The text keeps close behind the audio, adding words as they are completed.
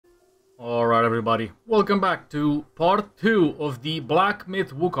Alright everybody, welcome back to part 2 of the Black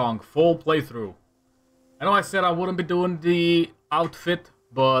Myth Wukong full playthrough. I know I said I wouldn't be doing the outfit,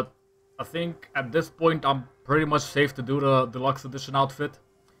 but I think at this point I'm pretty much safe to do the deluxe edition outfit.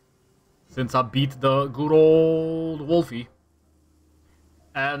 Since I beat the good old Wolfie.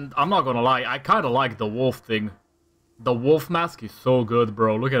 And I'm not gonna lie, I kinda like the wolf thing. The wolf mask is so good,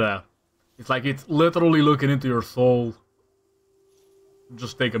 bro, look at that. It's like it's literally looking into your soul.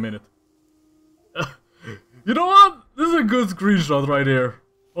 Just take a minute. You know what? This is a good screenshot right here.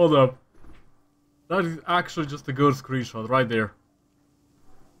 Hold up. That is actually just a good screenshot right there.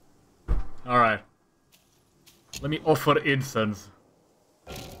 Alright. Let me offer incense.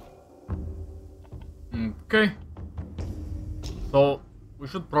 Okay. So, we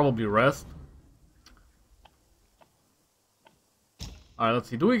should probably rest. Alright, let's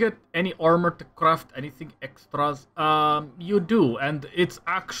see. Do we get any armor to craft? Anything extras? You do, and it's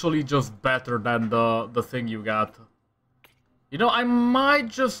actually just better than the thing you got. You know, I might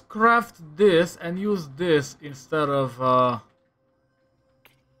just craft this and use this instead of,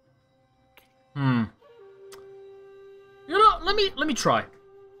 You know, let me try.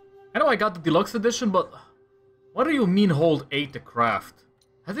 I know I got the deluxe edition, but what do you mean hold A to craft?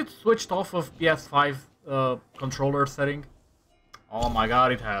 Has it switched off of PS5 controller setting? Oh my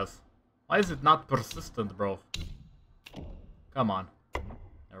god, it has. Why is it not persistent, bro? Come on.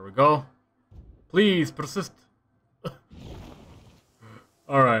 There we go. Please, persist.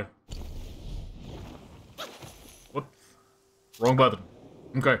 Alright. Whoops. Wrong button.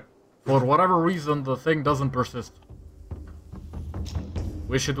 Okay. For whatever reason, the thing doesn't persist.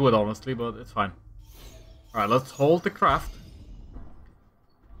 Wish it would, honestly, but it's fine. Alright, let's hold the craft.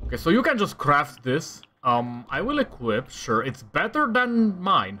 Okay, so you can just craft this. I will equip, sure. It's better than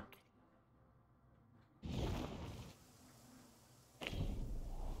mine.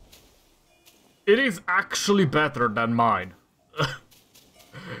 It is actually better than mine.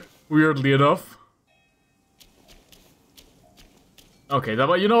 Weirdly enough. Okay,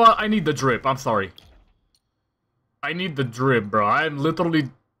 but you know what? I need the drip. I'm sorry. I need the drip, bro. I'm literally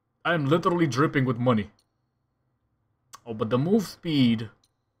dripping with money. Oh, but the move speed...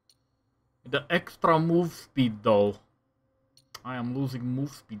 The extra move speed, though. I am losing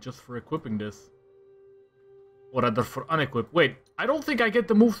move speed just for equipping this. Or rather, for unequip. Wait, I don't think I get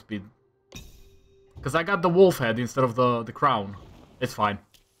the move speed. Because I got the wolf head instead of the crown. It's fine.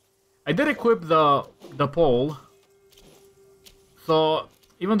 I did equip the pole. So,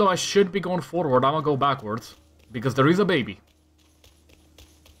 even though I should be going forward, I'm gonna go backwards. Because there is a baby.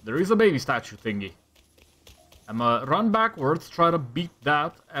 There is a baby statue thingy. I'm gonna run backwards, try to beat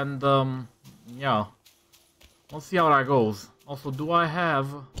that, and yeah. We'll see how that goes. Also, do I have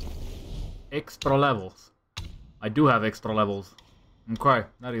extra levels? I do have extra levels. Okay,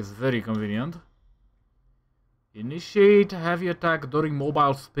 that is very convenient. Initiate heavy attack during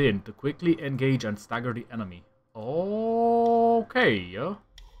mobile spin to quickly engage and stagger the enemy. Okay.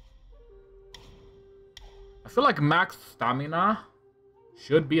 I feel like max stamina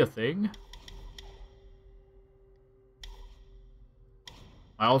should be a thing.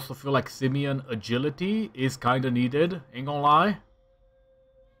 I also feel like simian agility is kinda needed, ain't gonna lie.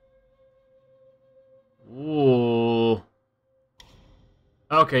 Ooh.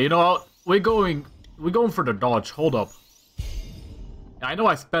 Okay, you know what? We're going for the dodge, hold up. I know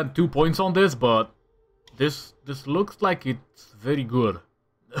I spent 2 points on this, but this looks like it's very good.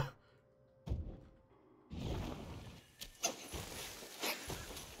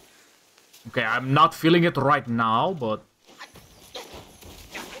 Okay, I'm not feeling it right now, but...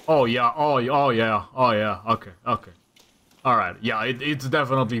 Oh yeah, oh yeah, okay. Alright, yeah, it's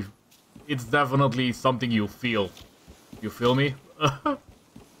definitely something you feel. You feel me?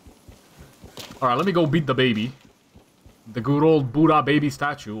 Alright, let me go beat the baby. The good old Buddha baby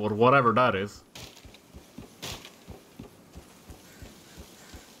statue, or whatever that is.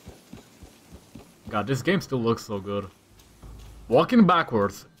 God, this game still looks so good. Walking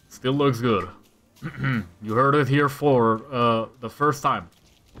backwards still looks good. You heard it here for the first time.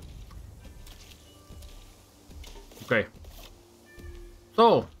 Okay.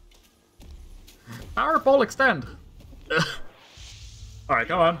 So. Power pole extend. Alright,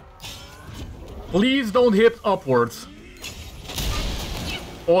 come on. Please don't hit upwards.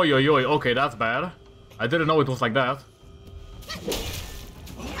 Oi, oi, oi. Okay, that's bad. I didn't know it was like that.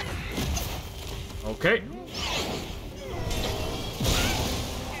 Okay.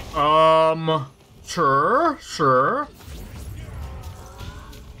 Sure.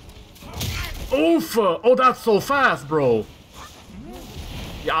 Oof! Oh, that's so fast, bro.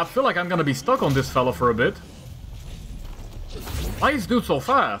 Yeah, I feel like I'm gonna be stuck on this fella for a bit. Why is dude so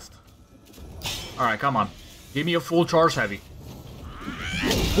fast? Alright, come on. Give me a full charge heavy.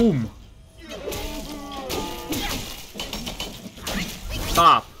 Boom.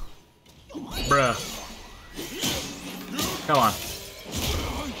 Stop. Bruh. Come on.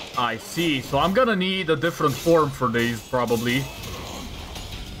 I see. So I'm gonna need a different form for these, probably.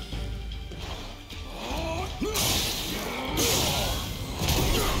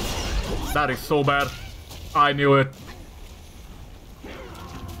 That is so bad. I knew it.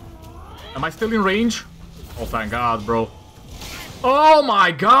 Am I still in range? Oh, thank God, bro. Oh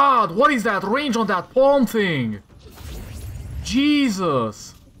my God! What is that range on that palm thing?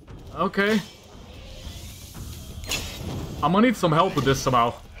 Jesus. Okay. I'm gonna need some help with this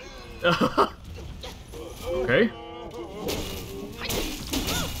somehow. Okay.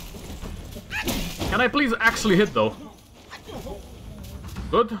 Can I please actually hit though?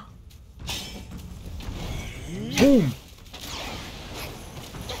 Good. Boom.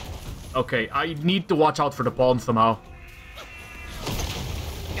 Okay, I need to watch out for the palm somehow.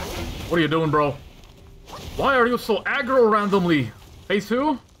 What are you doing, bro? Why are you so aggro randomly? Phase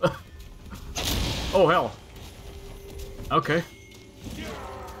 2? Oh, hell. Okay.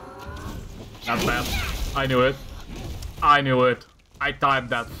 That's bad. I knew it. I knew it. I timed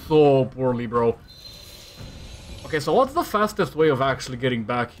that so poorly, bro. Okay, so what's the fastest way of actually getting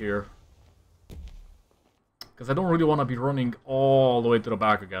back here? Because I don't really want to be running all the way to the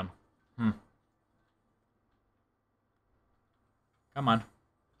back again. Come on.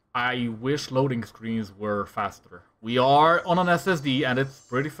 I wish loading screens were faster. We are on an SSD and it's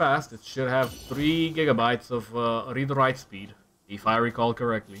pretty fast. It should have 3 GB of read-write speed, if I recall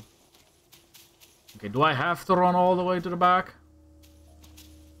correctly. Okay, do I have to run all the way to the back?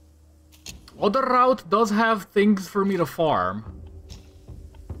 Other route does have things for me to farm.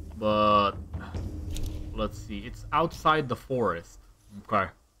 But let's see, it's outside the forest.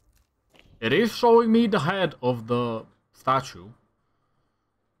 Okay. It is showing me the head of the statue.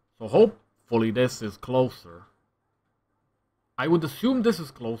 So hopefully this is closer. I would assume this is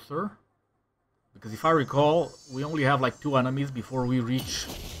closer. Because if I recall, we only have like 2 enemies before we reach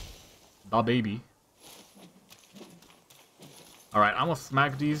the baby. Alright, I'm gonna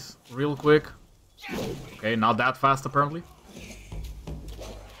smack these real quick. Okay, not that fast apparently.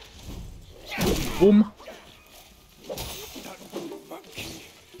 Boom.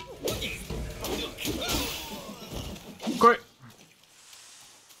 Okay.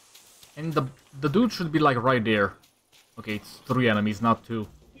 And the dude should be like right there. Okay, it's 3 enemies, not 2.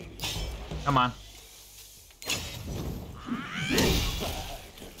 Come on.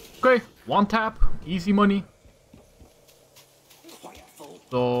 Okay, 1 tap, easy money.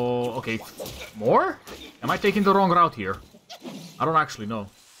 So, okay, more? Am I taking the wrong route here? I don't actually know.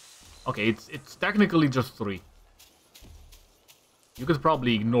 Okay, it's technically just 3. You could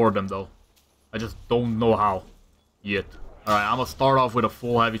probably ignore them though. I just don't know how yet. Alright, I'm gonna start off with a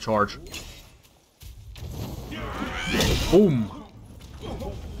full heavy charge. Boom!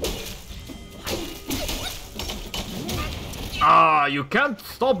 Ah, you can't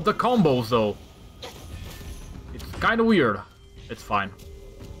stop the combos though. It's kinda weird. It's fine.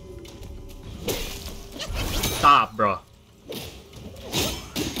 Stop, bro.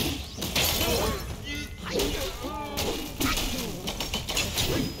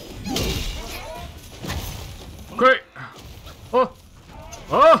 Okay. Oh.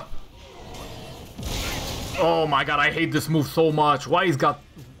 Oh. Oh my God, I hate this move so much. Why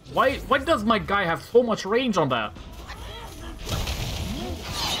does my guy have so much range on that?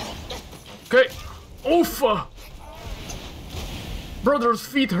 Okay. Oof. Brother's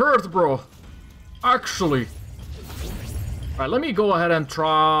feet hurt, bro. Actually. Alright, let me go ahead and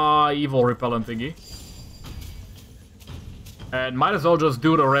try evil repellent thingy. And might as well just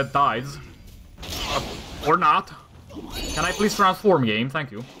do the red tides. Or not. Can I please transform, game?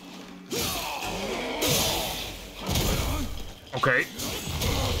 Thank you. Okay.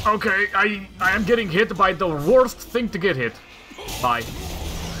 Okay, I am getting hit by the worst thing to get hit. Bye.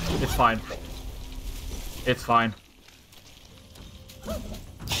 It's fine. It's fine.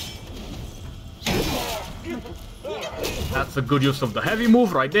 That's a good use of the heavy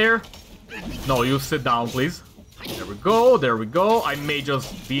move right there. No, you sit down, please. There we go, there we go. I may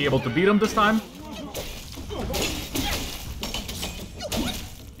just be able to beat him this time.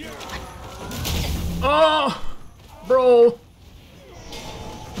 Oh, bro.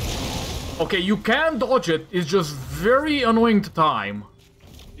 Okay, you can dodge it. It's just very annoying to time.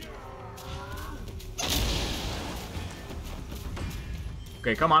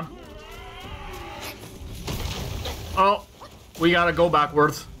 Okay, come on. Oh, we gotta go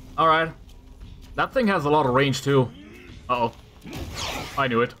backwards. Alright. That thing has a lot of range too. Uh-oh. I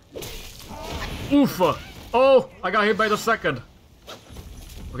knew it. Oof! Oh, I got hit by the second.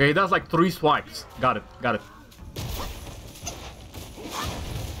 Okay, he does like 3 swipes. Got it, got it.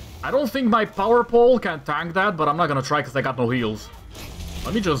 I don't think my power pole can tank that, but I'm not gonna try because I got no heals.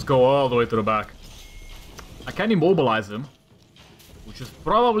 Let me just go all the way to the back. I can immobilize him, which is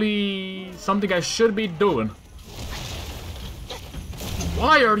probably something I should be doing.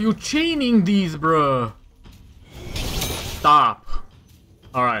 Why are you chaining these, bruh? Stop.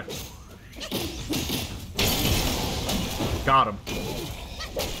 Alright. Got him.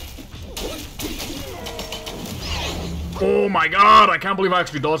 Oh my god, I can't believe I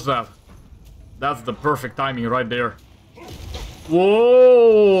actually dodged that. That's the perfect timing right there.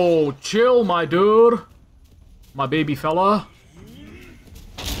 Whoa! Chill, my dude. My baby fella.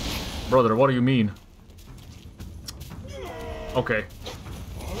 Brother, what do you mean? Okay.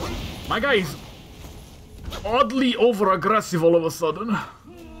 My guy is oddly over-aggressive all of a sudden.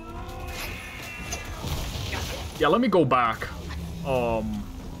 Yeah, let me go back.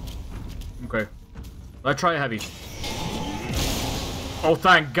 Okay. Let's try heavy. Oh,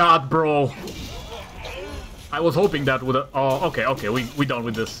 thank God, bro. I was hoping that would... Oh, okay, okay, we done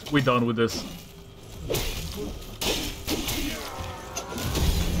with this. We done with this.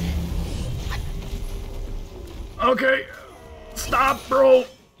 Okay. Stop, bro.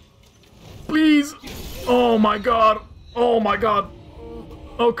 Please. Oh my god. Oh my god.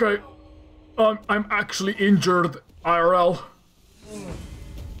 Okay. I'm actually injured, IRL.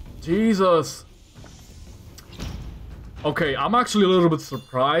 Jesus. Okay, I'm actually a little bit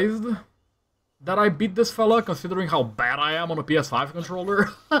surprised that I beat this fella, considering how bad I am on a PS5 controller.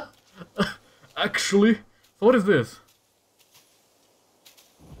 Actually. So what is this?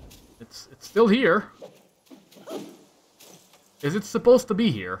 It's still here. Is it supposed to be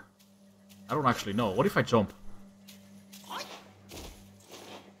here? I don't actually know. What if I jump?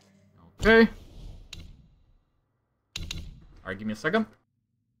 Okay. Alright, give me a second.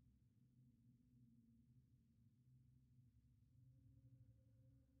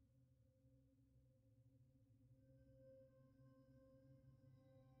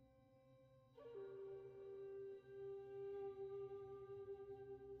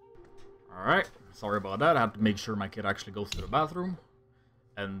 Alright, sorry about that. I had to make sure my kid actually goes to the bathroom.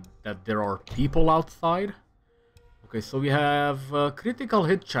 And that there are people outside. Okay, so we have critical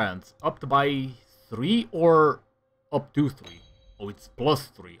hit chance up to by 3 or up to 3. Oh, it's plus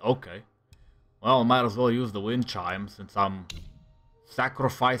 3. Okay. Well, might as well use the wind chime since I'm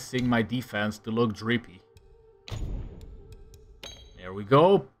sacrificing my defense to look drippy. There we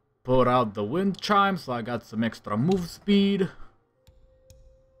go. Put out the wind chime so I got some extra move speed.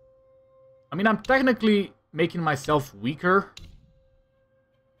 I mean, I'm technically making myself weaker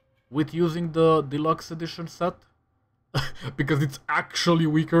with using the deluxe edition set. Because it's actually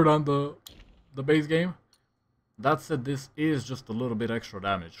weaker than the base game. That said, this is just a little bit extra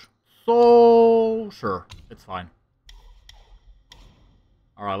damage. So, sure, it's fine.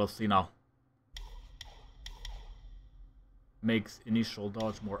 Alright, let's see now. Makes initial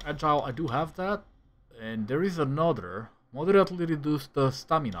dodge more agile. I do have that. And there is another. Moderately reduce the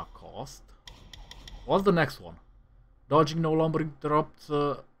stamina cost. What's the next one? Dodging no longer interrupts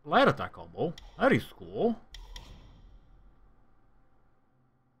light attack combo. That is cool.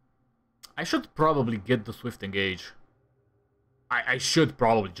 I should probably get the Swift Engage. I should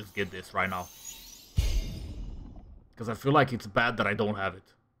probably just get this right now. Because I feel like it's bad that I don't have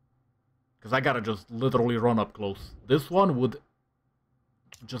it. Because I gotta just literally run up close. This one would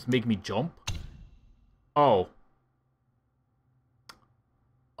just make me jump. Oh.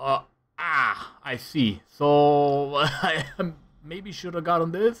 I see. So, I maybe should have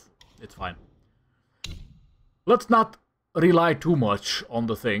gotten this. It's fine. Let's not rely too much on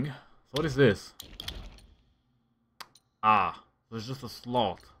the thing. So what is this? Ah, there's just a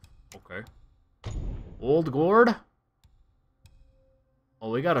slot. Okay. Old gourd.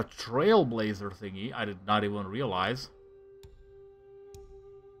 Oh, we got a trailblazer thingy. I did not even realize.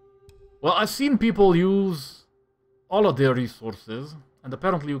 Well, I've seen people use all of their resources, and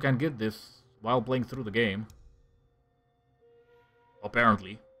apparently you can get this while playing through the game.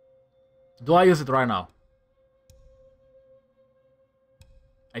 Apparently. Do I use it right now?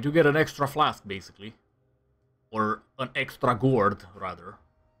 I do get an extra flask, basically. Or an extra gourd, rather.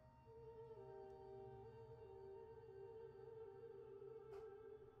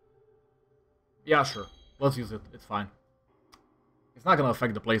 Yeah, sure. Let's use it. It's fine. It's not gonna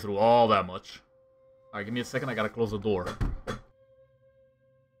affect the playthrough all that much. Alright, give me a second. I gotta close the door.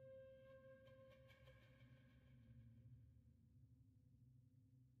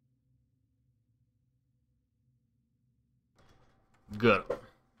 Good.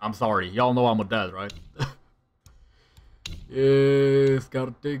 I'm sorry, y'all know I'm a dad, right? Yes,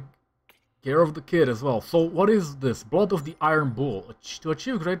 gotta take care of the kid as well. So what is this? Blood of the Iron Bull. To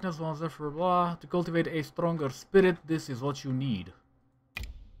achieve greatness once ever, blah. To cultivate a stronger spirit, this is what you need.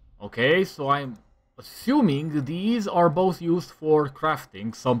 Okay, so I'm assuming these are both used for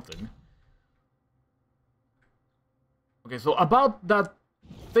crafting something. Okay, so about that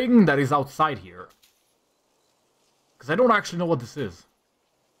thing that is outside here. Because I don't actually know what this is.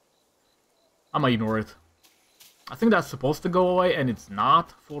 I'm gonna ignore it. I think that's supposed to go away, and it's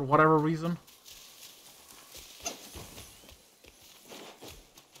not, for whatever reason.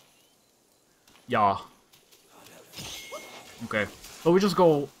 Yeah. Okay, so we just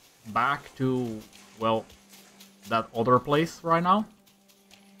go back to, well, that other place right now.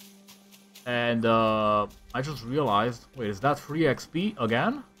 And, I just realized, wait, is that free XP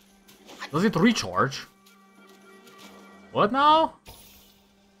again? Does it recharge? What now?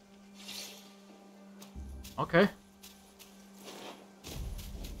 Okay.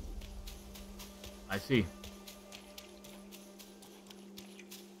 I see.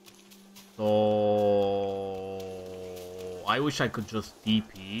 So... I wish I could just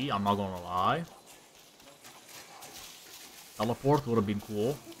TP, I'm not gonna lie. Teleport would have been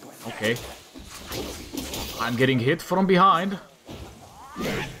cool. Okay. I'm getting hit from behind.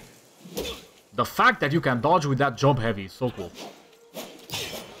 The fact that you can dodge with that jump heavy is so cool.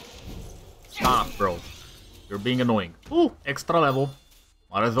 Stop, bro. You're being annoying. Ooh, extra level.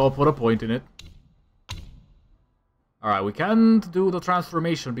 Might as well put a point in it. Alright, we can't do the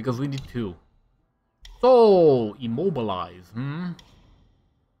transformation because we need 2. So, immobilize,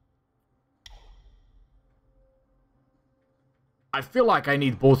 I feel like I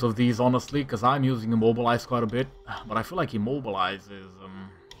need both of these, honestly, because I'm using immobilize quite a bit. But I feel like immobilize is,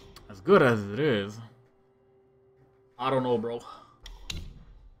 as good as it is. I don't know, bro.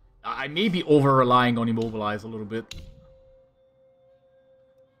 I may be over-relying on immobilize a little bit.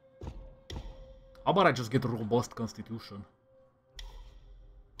 How about I just get a robust constitution?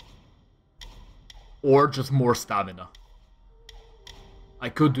 Or just more stamina. I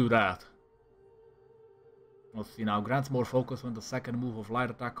could do that. Let's see now. Grants more focus when the second move of light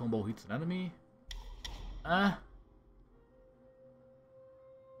attack combo hits an enemy.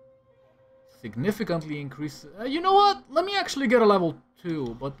 Significantly increase... you know what? Let me actually get a level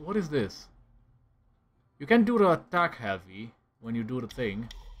 2. But what is this? You can do the attack heavy when you do the thing.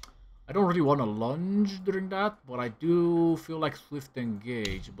 I don't really want to lunge during that, but I do feel like swift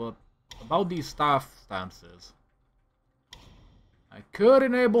engage. But about these staff stances, I could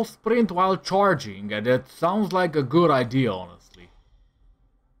enable sprint while charging, and that sounds like a good idea, honestly.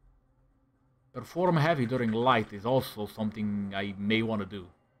 Perform heavy during light is also something I may want to do.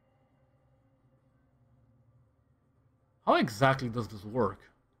 How exactly does this work?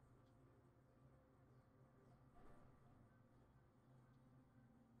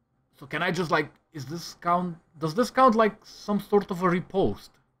 So can I just like, is this count, does this count like some sort of a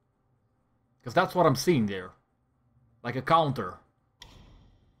riposte? Because that's what I'm seeing there. Like a counter.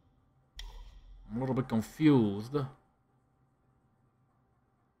 I'm a little bit confused.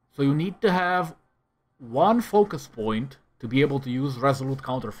 So you need to have one focus point to be able to use Resolute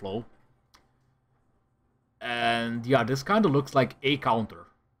Counterflow. And yeah, this kind of looks like a counter.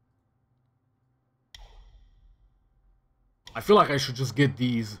 I feel like I should just get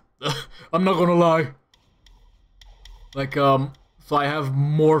these. I'm not gonna lie. Like, so I have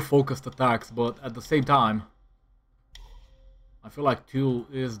more focused attacks, but at the same time, I feel like 2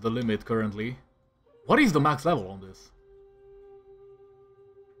 is the limit currently. What is the max level on this?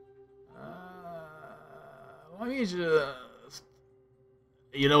 Let me just...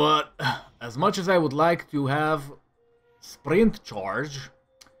 You know what? As much as I would like to have sprint charge,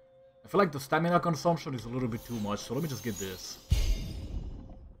 I feel like the stamina consumption is a little bit too much, so let me just get this.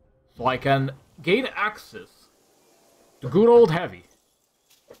 So I can gain access to good old heavy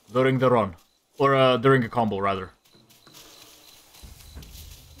during the run. Or during a combo, rather.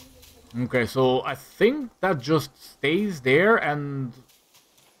 Okay, so I think that just stays there and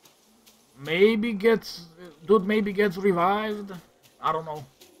maybe gets... Dude maybe gets revived? I don't know.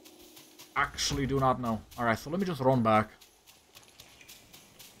 Actually do not know. Alright, so let me just run back.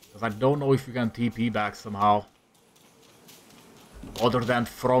 Because I don't know if you can TP back somehow. Other than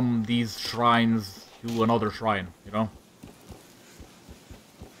from these shrines to another shrine, you know?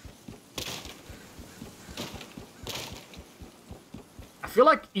 I feel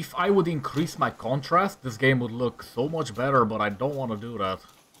like if I would increase my contrast, this game would look so much better, but I don't want to do that.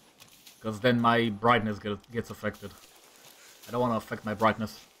 Because then my brightness gets affected. I don't want to affect my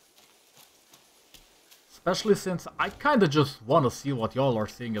brightness. Especially since I kinda just wanna see what y'all are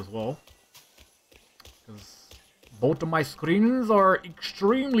seeing as well. Because both of my screens are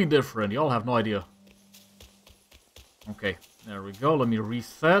extremely different. Y'all have no idea. Okay, there we go. Let me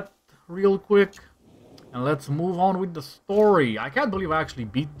reset real quick. And let's move on with the story. I can't believe I actually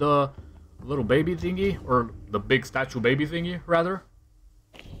beat the little baby thingy. Or the big statue baby thingy, rather.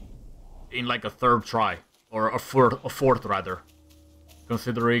 In like a third try. Or a fourth rather.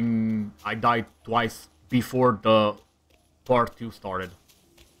 Considering I died twice before the part 2 started.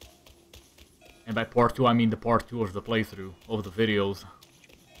 And by part 2 I mean the part 2 of the playthrough of the videos.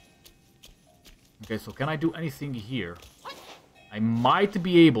 Okay, so can I do anything here? I might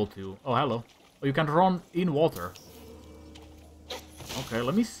be able to. Oh, hello. Oh, you can run in water. Okay,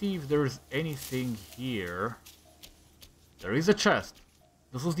 let me see if there's anything here. There is a chest.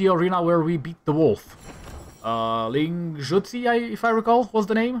 This was the arena where we beat the wolf. Ling Jutsi, if I recall, was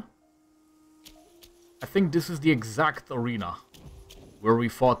the name. I think this is the exact arena where we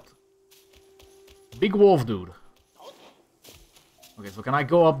fought Big Wolf Dude. Okay, so can I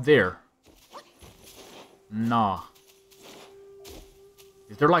go up there? Nah.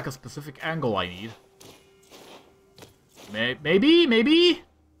 Is there like a specific angle I need? Maybe?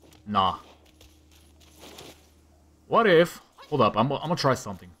 Nah. What if... Hold up, I'm gonna try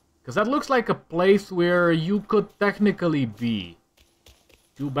something. Because that looks like a place where you could technically be.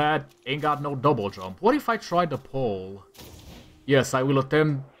 Too bad, ain't got no double jump. What if I try the pole? Yes, I will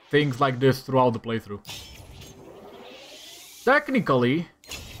attempt things like this throughout the playthrough. Technically...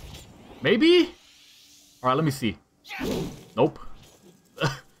 Maybe? Alright, let me see. Nope.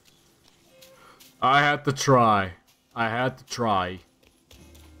 I had to try. If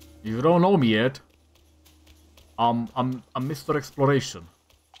you don't know me yet, I'm Mr. Exploration.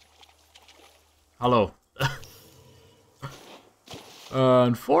 Hello.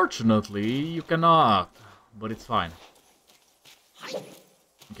 Unfortunately, you cannot, but it's fine.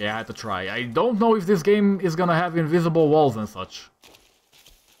 Okay, I had to try. I don't know if this game is gonna have invisible walls and such.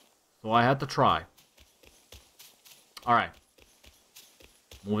 So I had to try. Alright.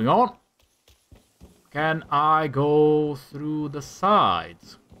 Moving on. Can I go through the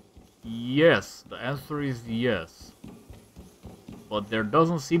sides? Yes, the answer is yes. But there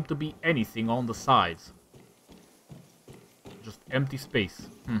doesn't seem to be anything on the sides. Just empty space.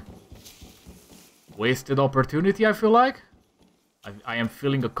 Wasted opportunity, I feel like. I am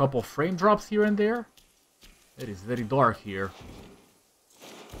feeling a couple frame drops here and there. It is very dark here.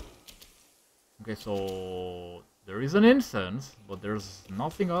 Okay, so... There is an incense, but there's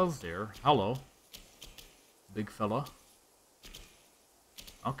nothing else there. Hello. Big fella.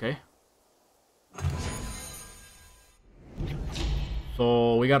 Okay.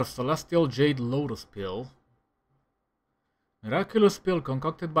 So, we got a Celestial Jade Lotus Pill. Miraculous pill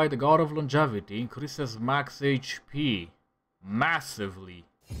concocted by the god of longevity increases max HP. Massively.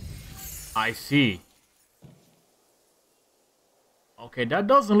 I see. Okay, that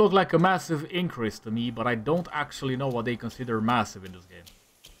doesn't look like a massive increase to me, but I don't actually know what they consider massive in this game.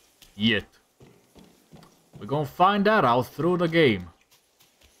 Yet. We're gonna find that out through the game.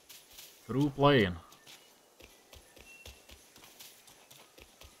 Through playing.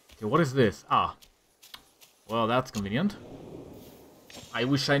 Okay, what is this? Ah. Well, that's convenient. I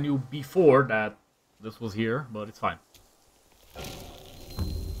wish I knew before that this was here, but it's fine.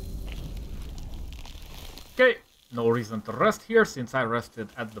 Okay. No reason to rest here, since I rested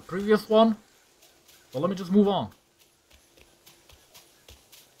at the previous one. So let me just move on.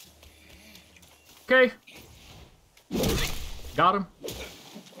 Okay. Got him.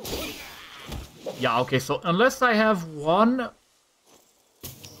 Yeah, okay, so unless I have one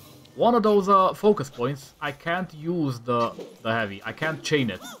of those focus points, I can't use the heavy. I can't chain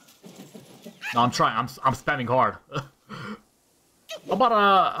it. No, I'm trying. I'm spamming hard.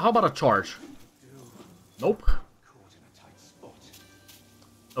 How about a charge? Nope.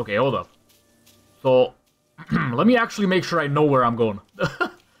 Okay, hold up. So, let me actually make sure I know where I'm going.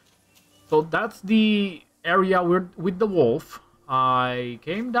 So that's the area with the wolf. I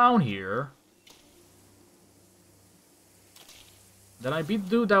came down here. Then I beat the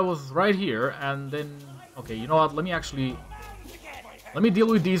dude that was right here, and then... Okay, you know what? Let me deal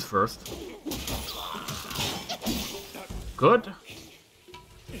with these first. Good.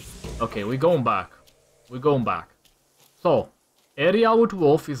 Okay, we're going back. So... Area with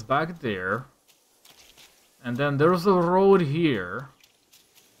wolf is back there. And then there's a road here.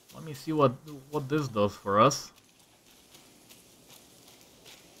 Let me see what this does for us.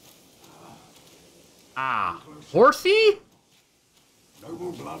 Ah, horsey?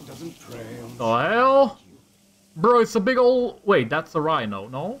 Noble blood doesn't prey on the hell? Bro, it's a big old... Wait, that's a rhino,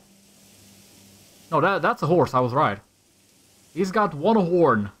 no? No, that's a horse, I was right. He's got one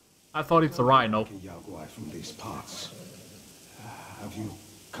horn. I thought it's a rhino. A Yaguai from these parts. Have you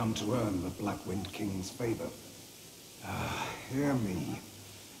come to earn the Black Wind King's favor? Hear me.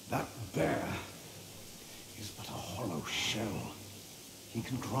 That bear is but a hollow shell. He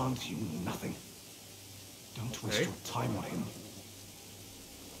can grant you nothing. Don't waste your time on him.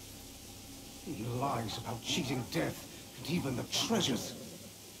 He lies about cheating death and even the treasures.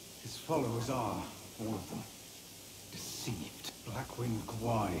 His followers are, all of them, deceived. Blackwind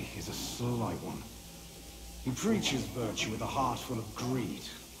Gwai is a sly one. He preaches virtue with a heart full of greed.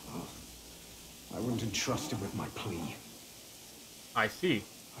 Oh, I wouldn't entrust him with my plea. I see.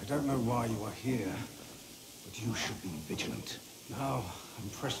 I don't know why you are here, but you should be vigilant. Now, I'm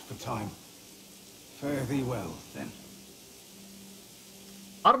pressed for time. Fare thee well, then.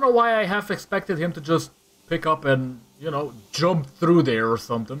 I don't know why I half expected him to just pick up and, you know, jump through there or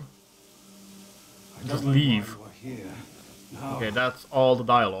something. Just leave. Okay, that's all the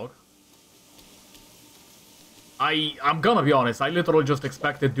dialogue. I'm gonna be honest, I literally just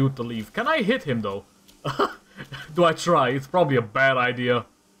expected dude to leave. Can I hit him though? Do I try? It's probably a bad idea.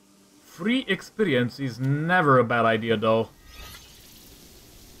 Free experience is never a bad idea though.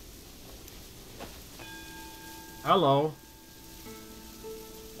 Hello.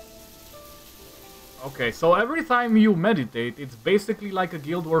 Okay, so every time you meditate, it's basically like a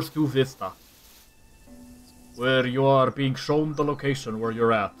Guild Wars 2 Vista. Where you are being shown the location where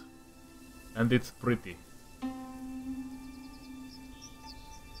you're at. And it's pretty.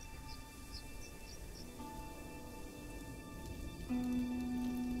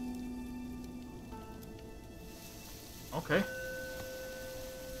 Okay.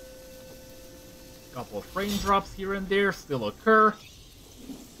 Couple of frame drops here and there still occur.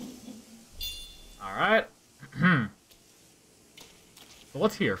 Alright. So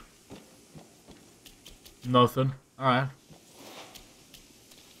what's here? Nothing. Alright.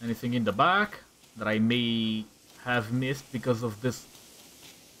 Anything in the back that I may have missed because of this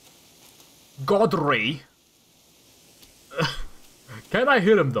God Ray? Can I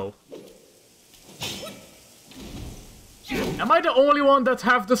hit him though? Am I the only one that's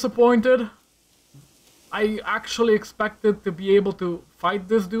half disappointed? I actually expected to be able to fight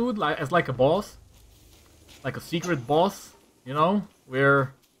this dude as like a boss. Like a secret boss, you know?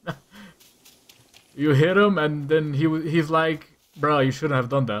 Where you hit him and then he's like, bruh, you shouldn't have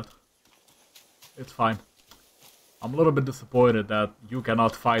done that. It's fine. I'm a little bit disappointed that you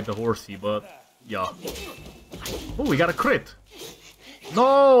cannot fight the horsey, but yeah. Oh, we got a crit!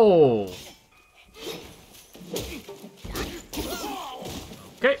 No!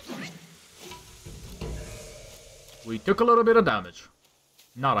 Okay. We took a little bit of damage.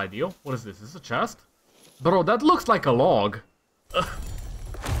 Not ideal. What is this? Is this a chest? Bro, that looks like a log.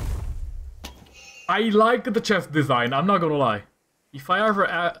 I like the chest design, I'm not gonna lie. If I ever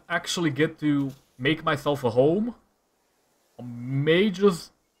actually get to make myself a home, I may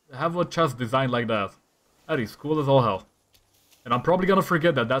just have a chest design like that. That is cool as all hell. And I'm probably gonna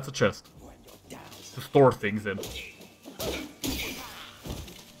forget that that's a chest to store things in.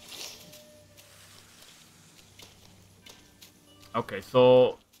 Okay,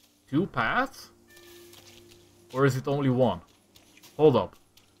 so 2 paths? Or is it only one? Hold up.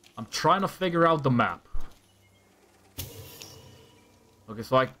 I'm trying to figure out the map. Okay,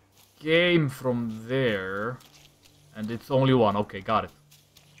 so I came from there. And it's only one. Okay, got it.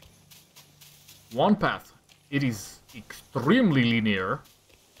 One path. It is extremely linear.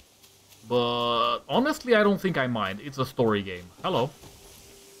 But honestly, I don't think I mind. It's a story game. Hello.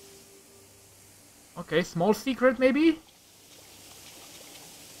 Okay, small secret maybe?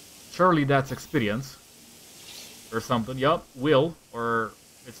 Surely that's experience. Or something. Yup, will. Or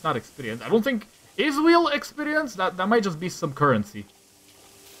it's not experience. I don't think... Is will experience? That might just be some currency.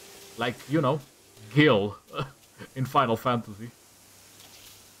 Like, you know, Gil in Final Fantasy.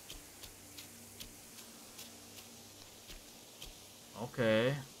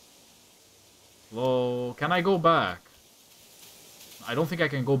 Okay. Well, can I go back? I don't think I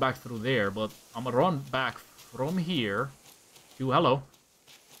can go back through there, but I'm gonna run back from here to... Hello.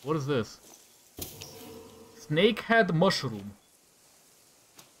 What is this? Snakehead mushroom.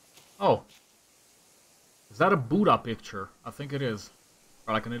 Oh. Is that a Buddha picture? I think it is.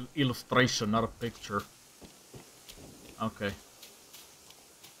 Or like an illustration, not a picture. Okay.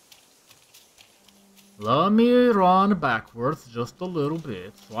 Let me run backwards just a little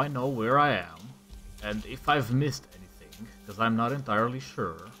bit so I know where I am. And if I've missed anything, because I'm not entirely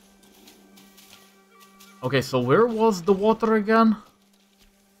sure. Okay, so where was the water again?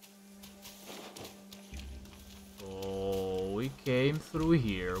 So we came through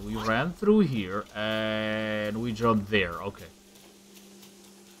here, we ran through here, and we jumped there. Okay.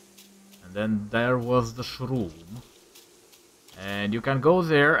 And then there was the shroom. And you can go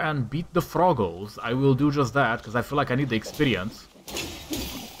there and beat the froggos. I will do just that, because I feel like I need the experience.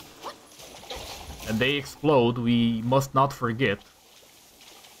 And they explode, we must not forget.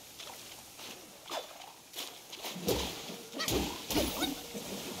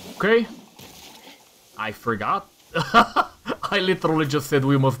 Okay. I forgot. I literally just said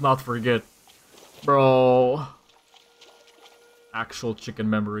we must not forget. Bro. Actual chicken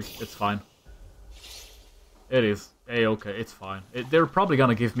memory. It's fine. It is. Hey, okay, it's fine. They're probably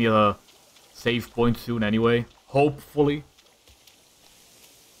gonna give me a save point soon anyway. Hopefully.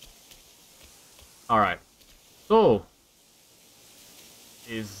 Alright. So.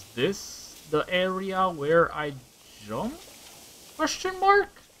 Is this the area where I jump? Question mark?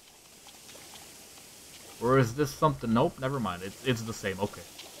 Or is this something? Nope, never mind. It's the same. Okay.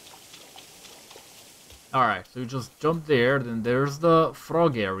 Alright, so you just jump there, then there's the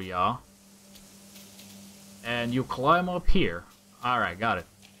frog area. And you climb up here. Alright, got it.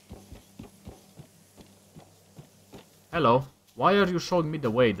 Hello. Why are you showing me the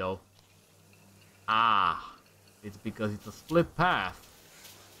way, though? Ah. It's because it's a split path.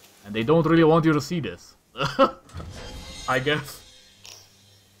 And they don't really want you to see this. I guess.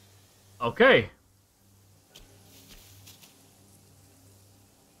 Okay.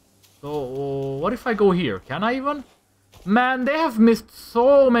 So, what if I go here? Can I even? Man, they have missed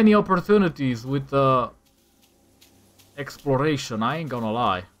so many opportunities with exploration, I ain't gonna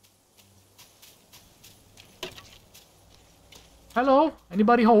lie. Hello?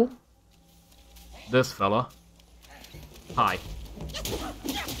 Anybody home? This fella. Hi.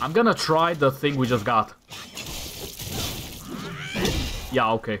 I'm gonna try the thing we just got.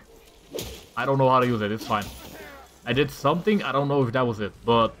 Yeah, okay. I don't know how to use it, it's fine. I did something, I don't know if that was it,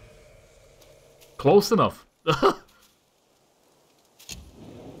 but... close enough.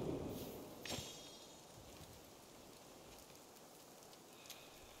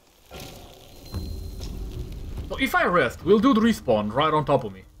 So if I rest, will dude respawn right on top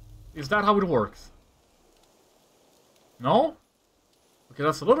of me? Is that how it works? No? Okay,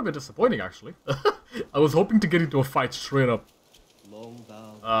 that's a little bit disappointing actually. I was hoping to get into a fight straight up.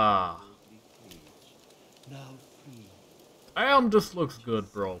 Ah. Damn, this looks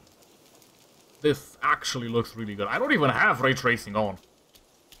good, bro. This actually looks really good. I don't even have ray tracing on.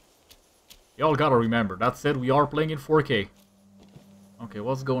 Y'all gotta remember, that said, we are playing in 4K. Okay,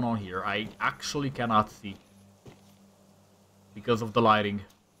 what's going on here? I actually cannot see. Because of the lighting.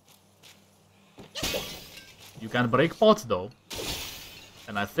 You can break pots though.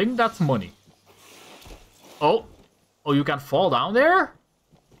 And I think that's money. Oh! Oh, you can fall down there?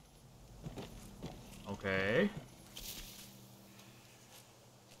 Okay.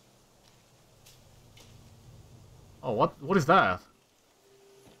 Oh, what is that?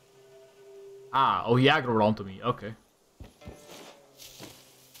 Ah, oh, he aggroed onto me. Okay.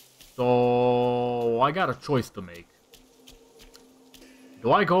 So, I got a choice to make.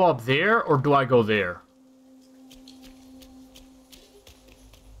 Do I go up there, or do I go there?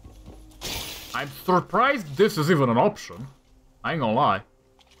 I'm surprised this is even an option. I ain't gonna lie.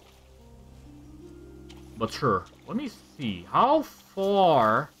 But sure. Let me see. How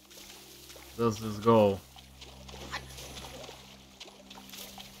far does this go?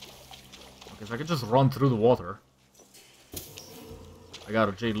 I could just run through the water. I got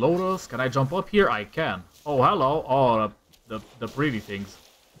a Jade Lotus. Can I jump up here? I can. Oh, hello. Oh, the pretty things.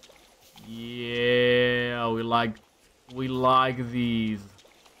 Yeah, we like these.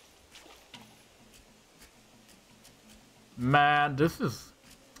 Man, it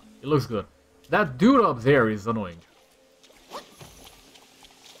looks good. That dude up there is annoying.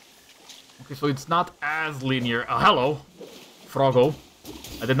 Okay, so it's not as linear. Hello, Froggo.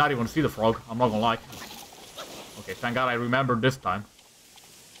 I did not even see the frog, I'm not gonna lie. Okay, thank God I remembered this time.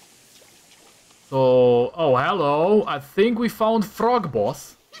 So, oh, hello. I think we found Frog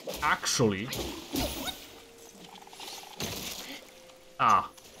Boss, actually. Ah.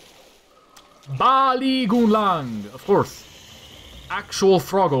 Bali Gunlang, of course. Actual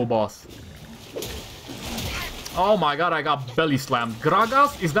Froggo boss. Oh my god, I got belly slammed.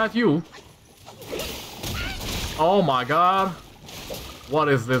 Gragas, is that you? Oh my god. What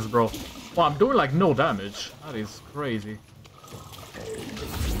is this, bro? Well, I'm doing like no damage. That is crazy.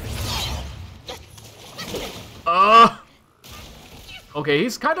 Okay,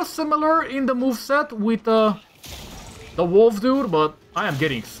 he's kind of similar in the moveset with the wolf dude, but I am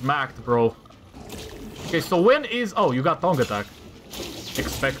getting smacked, bro. Okay, so when is... Oh, you got tongue attack.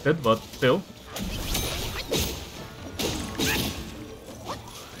 Expected, but still.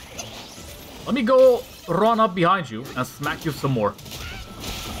 Let me go run up behind you and smack you some more.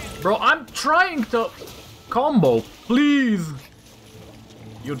 Bro, I'm trying to combo. Please.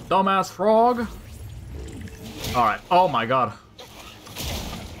 You dumbass frog. Alright. Oh my god.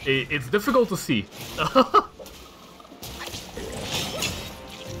 It's difficult to see.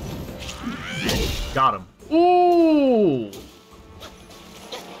 Got him. Ooh!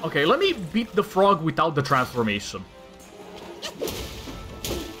 Okay, let me beat the frog without the transformation.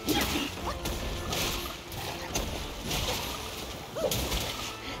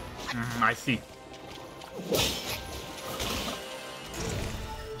 I see.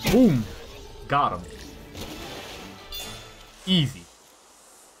 Boom! Got him. Easy.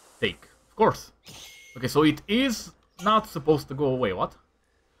 Take. Of course. Okay, so it is not supposed to go away. What?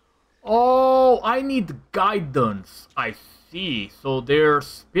 Oh, I need guidance. I see. So they're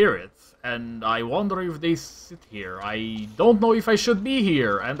spirits. And I wonder if they sit here. I don't know if I should be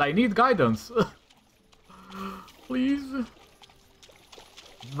here. And I need guidance. Please.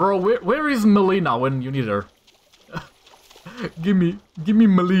 Bro, where is Melina when you need her? give me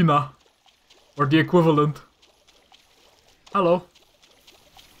Melina. Or the equivalent. Hello.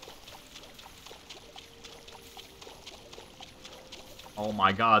 Oh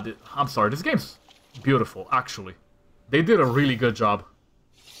my god, I'm sorry, this game's beautiful, actually. They did a really good job.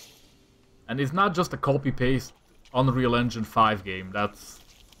 And it's not just a copy-paste Unreal Engine 5 game, that's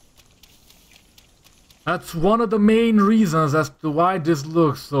one of the main reasons as to why this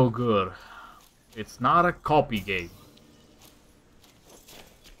looks so good. It's not a copy game.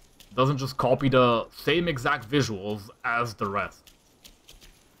 It doesn't just copy the same exact visuals as the rest.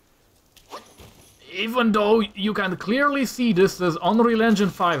 Even though you can clearly see this as Unreal Engine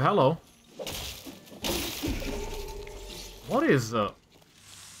 5. Hello. What is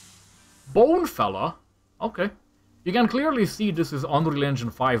Bone Fella? Okay. You can clearly see this is Unreal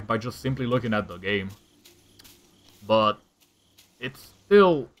Engine 5 by just simply looking at the game. But it's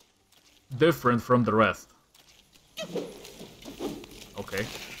still different from the rest. Okay.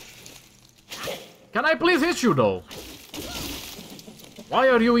 Can I please hit you though? Why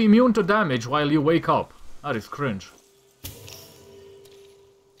are you immune to damage while you wake up? That is cringe.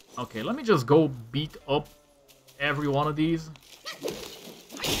 Okay, let me just go beat up every one of these.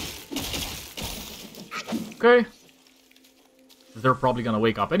 Okay. They're probably gonna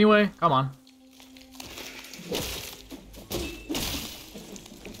wake up anyway. Come on.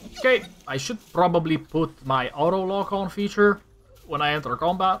 Okay, I should probably put my auto lock on feature when I enter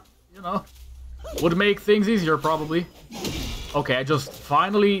combat, you know. Would make things easier probably. Okay, I just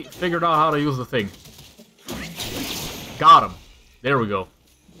finally figured out how to use the thing. Got him. There we go.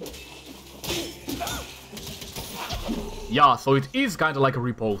 Yeah, so it is kind of like a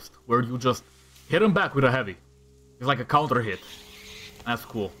riposte, where you just hit him back with a heavy. It's like a counter hit. That's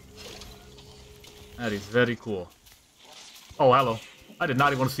cool. That is very cool. Oh, hello. I did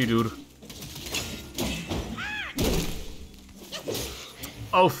not even see, dude.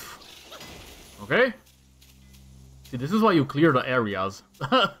 Oof. Okay. See, this is why you clear the areas.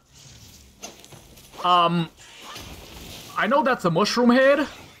 I know that's a mushroom head,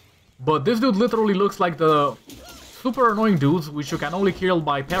 but this dude literally looks like the super annoying dudes which you can only kill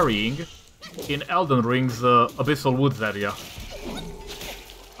by parrying in Elden Ring's Abyssal Woods area.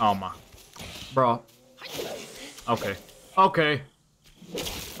 Oh my. Bro. Okay. Okay.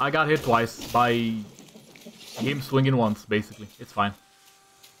 I got hit twice by him swinging once, basically. It's fine.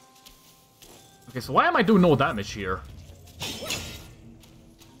 Okay, so why am I doing no damage here?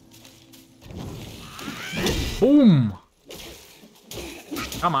 Boom!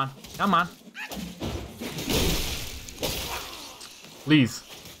 Come on, come on. Please.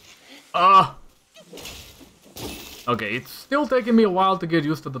 Okay, it's still taking me a while to get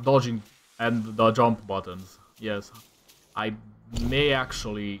used to the dodging and the jump buttons. Yes, I may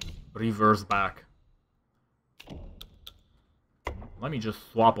actually reverse back. Let me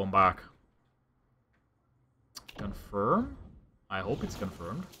just swap them back. Confirm? I hope it's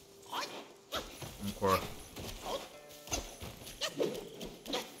confirmed. Okay.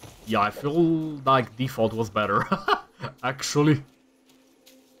 Yeah, I feel like default was better. Actually.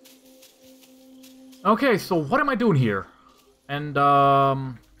 Okay, so what am I doing here? And,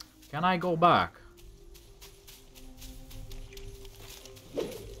 can I go back?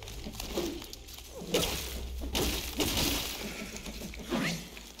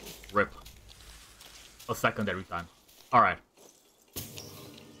 Rip. A secondary time. Alright.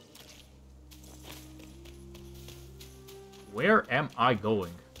 Where am I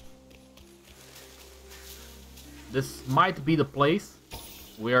going? This might be the place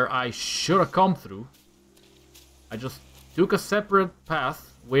where I should have come through. I just took a separate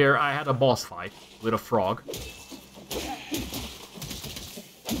path where I had a boss fight with a frog.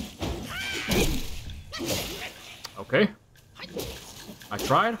 Okay. I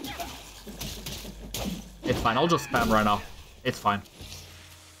tried. It's fine, I'll just spam right now. It's fine.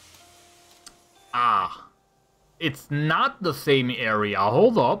 Ah. It's not the same area.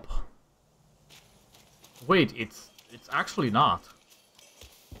 Hold up. Wait, it's actually not.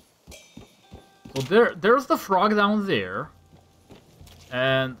 So there's the frog down there.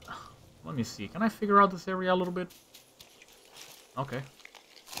 And let me see. Can I figure out this area a little bit? Okay.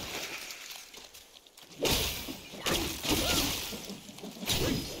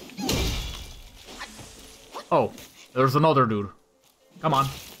 Oh, there's another dude. Come on.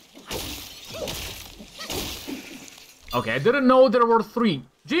 Okay, I didn't know there were 3.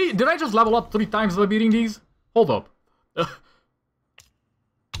 Gee, did I just level up 3 times by beating these? Hold up.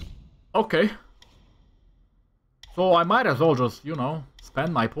 Okay. So I might as well just, you know,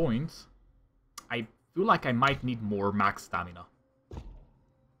 spend my points. I feel like I might need more max stamina.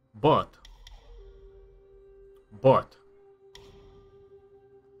 But.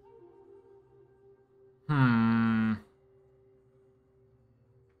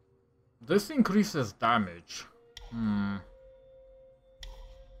 This increases damage.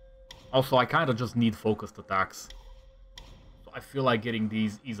 Also, I kind of just need focused attacks. So I feel like getting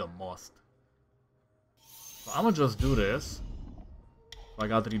these is a must. So I'm gonna just do this. So I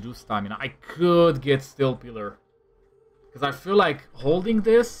got reduced stamina. I could get Steel Pillar. Because I feel like holding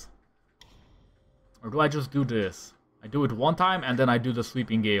this... Or do I just do this? I do it one time and then I do the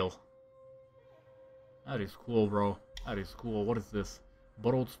Sweeping Gale. That is cool, bro. That is cool. What is this?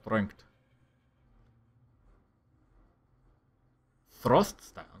 Borrowed Strength. Thrust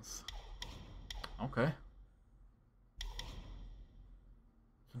stance. Okay.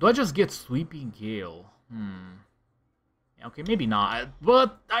 Do I just get Sweeping Gale? Yeah, okay, maybe not.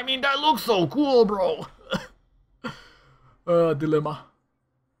 But, I mean, that looks so cool, bro. Dilemma.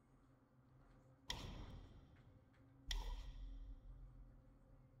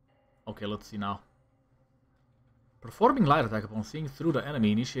 Okay, let's see now. Performing light attack upon seeing through the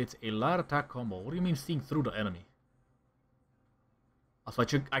enemy initiates a light attack combo. What do you mean seeing through the enemy? So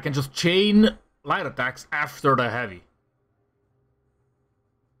I can just chain light attacks after the heavy.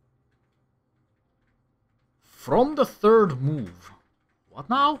 From the third move. What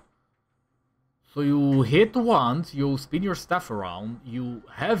now? So you hit once, you spin your staff around, you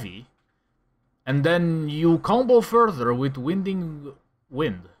heavy, and then you combo further with Winding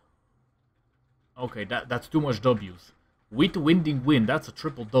Wind. Okay, that's too much W's. With Winding Wind, that's a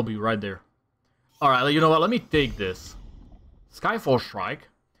triple W right there. Alright, you know what, let me take this. Skyfall Strike.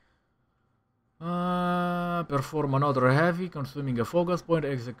 Perform another heavy, consuming a focus point,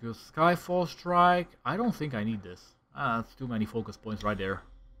 execute Skyfall Strike. I don't think I need this. That's too many focus points right there.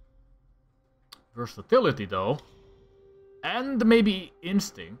 Versatility though. And maybe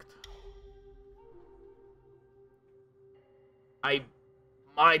Instinct. I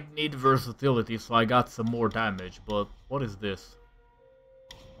might need versatility, so I got some more damage, but what is this?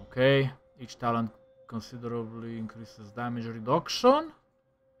 Okay, each talent considerably increases damage reduction.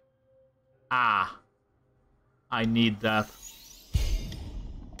 Ah, I need that.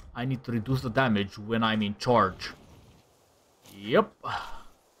 I need to reduce the damage when I'm in charge. Yep.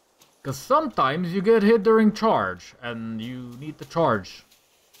 Because sometimes you get hit during charge, and you need the charge.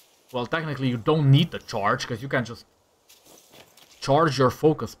 Well, technically you don't need the charge, because you can just charge your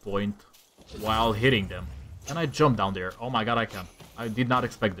focus point while hitting them. Can I jump down there? Oh my god, I can. I did not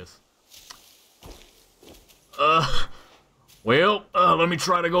expect this. Well, let me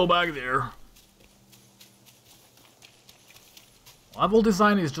try to go back there. Level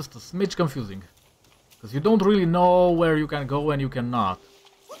design is just a smidge confusing. Because you don't really know where you can go and you cannot.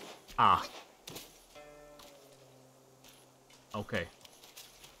 Ah. Okay.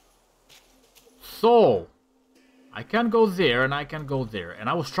 So, I can go there and I can go there. And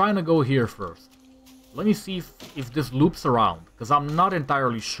I was trying to go here first. Let me see if this loops around. Because I'm not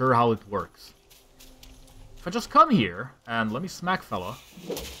entirely sure how it works. If I just come here, and let me smack fella.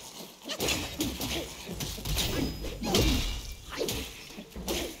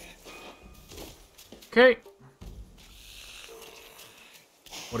 Okay.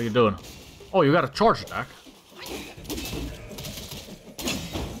 What are you doing? Oh, you got a charge attack.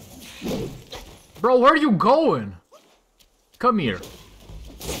 Bro, where are you going? Come here.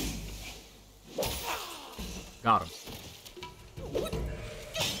 Got him.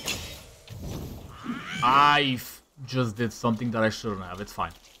 I just did something that I shouldn't have. It's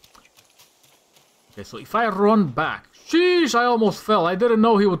fine. Okay, so if I run back... Sheesh, I almost fell. I didn't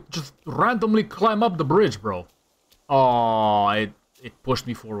know he would just randomly climb up the bridge, bro. Oh, it pushed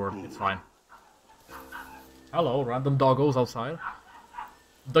me forward. It's fine. Hello, random doggos outside.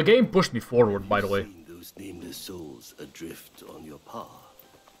 The game pushed me forward, by the way. Seen those nameless souls adrift on your path.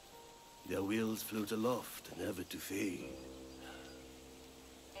 Their wheels float aloft, never to fade.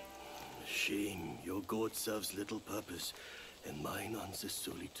 Shame, your god serves little purpose, and mine answers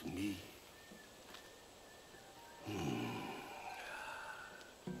solely to me.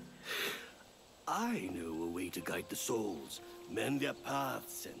 I know a way to guide the souls, mend their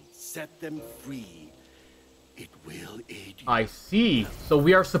paths, and set them free. It will aid you. I see. So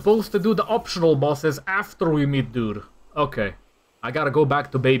we are supposed to do the optional bosses after we meet dude. Okay. I gotta go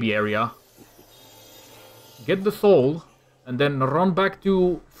back to baby area. Get the soul. And then run back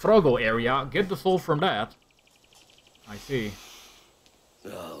to Froggo area. Get the soul from that. I see.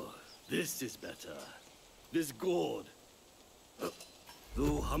 Oh, this is better. This god,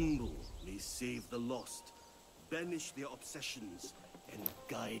 though humble, may save the lost, banish their obsessions, and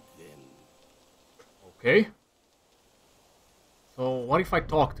guide them. Okay. So, what if I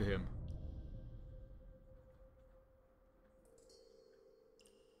talk to him?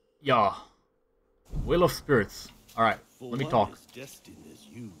 Yeah. Will of Spirits. Alright, let me talk. As destined as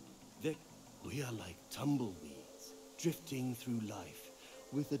you, that we are like tumbleweeds, drifting through life,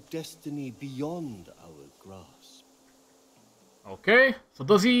 with a destiny beyond our grasp. Okay, so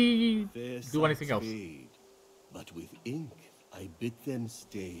does he Fair do anything sights else? fade, but with ink I bid them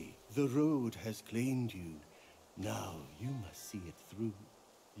stay. The road has claimed you. Now you must see it through.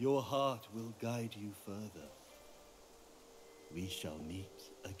 Your heart will guide you further. We shall meet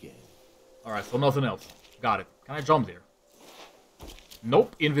again. Alright, so nothing else. Got it. Can I jump there?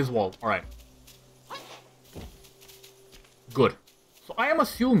 Nope, invisible. Alright. Good. So I am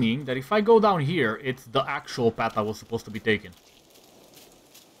assuming that if I go down here, it's the actual path I was supposed to be taking.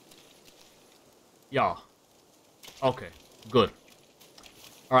 Yeah. Okay, good.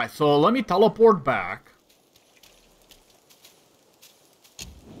 Alright, so let me teleport back.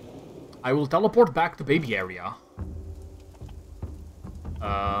 I will teleport back to baby area.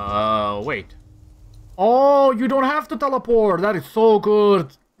 Wait. Oh, you don't have to teleport. That is so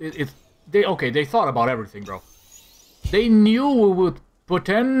good. They thought about everything, bro. They knew we would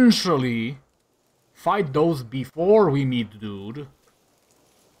potentially fight those before we meet dude.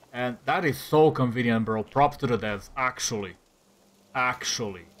 And that is so convenient, bro. Props to the devs. Actually.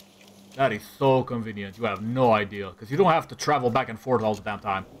 That is so convenient. You have no idea. Because you don't have to travel back and forth all the damn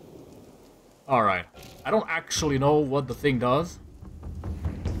time. Alright. I don't actually know what the thing does.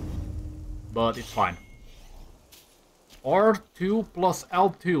 But it's fine. R2 plus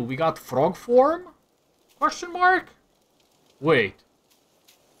L2. We got frog form? Question mark? Wait.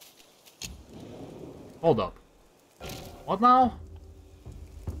 Hold up. What now?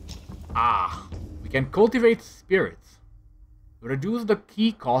 Ah. We can cultivate spirits. Reduce the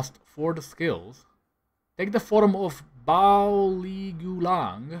key cost for the skills. Take the form of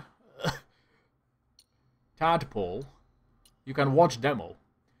Baoligulang. Tadpole. You can watch demo.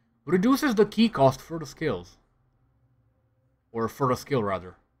 Reduces the key cost for the skills. Or for the skill,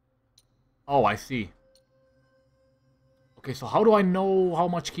 rather. Oh, I see. Okay, so how do I know how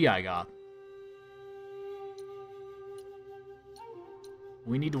much key I got?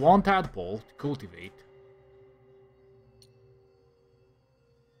 We need one tadpole to cultivate.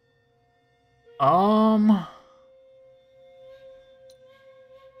 I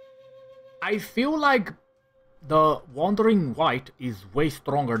feel like the Wandering White is way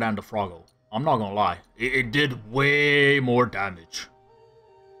stronger than the Froggo. I'm not gonna lie. It did way more damage.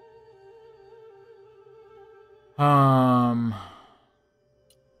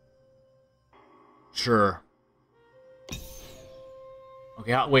 Sure.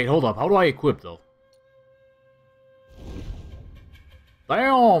 Okay, wait, hold up. How do I equip, though?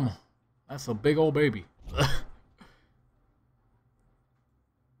 Damn! That's a big old baby.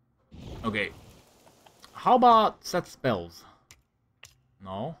 Okay. How about set spells?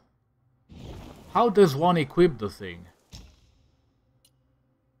 No? How does one equip the thing?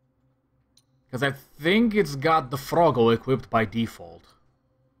 Because I think it's got the Froggo equipped by default.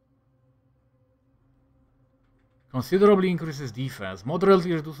 Considerably increases defense.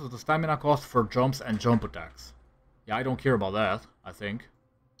 Moderately reduces the stamina cost for jumps and jump attacks. Yeah, I don't care about that, I think.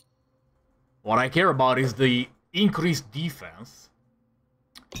 What I care about is the increased defense.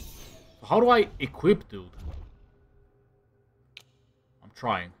 So how do I equip, dude? I'm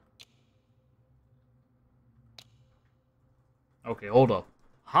trying. Okay, hold up.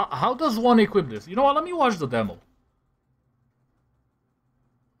 How does one equip this? You know what, let me watch the demo.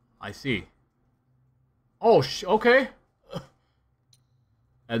 I see. Oh, okay.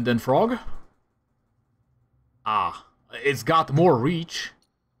 And then frog? Ah, It's got more reach.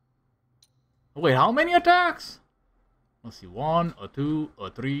 Wait, how many attacks? Let's see, 1, a 2, a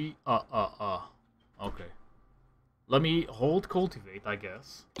 3, okay. Let me hold cultivate, I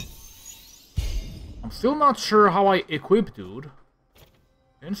guess. I'm still not sure how I equip, dude.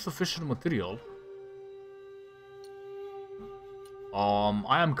 Insufficient material.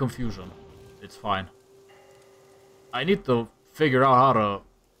 I am confusion. It's fine. I need to figure out how to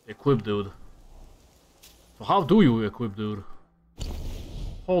equip, dude. So how do you equip, dude?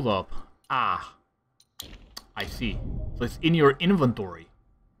 Hold up. Ah. I see. So it's in your inventory.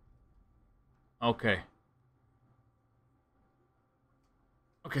 Okay.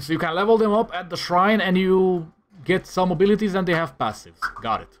 Okay, so you can level them up at the shrine and you get some abilities and they have passives.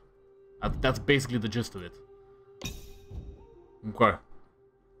 Got it. That's basically the gist of it. Okay.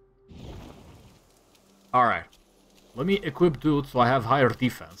 Alright. Let me equip dude so I have higher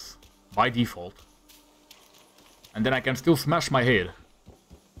defense. By default. And then I can still smash my head.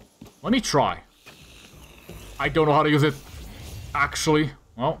 Let me try. I don't know how to use it. Actually.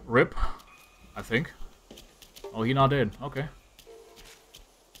 Well, rip. I think. Oh, he not dead. Okay.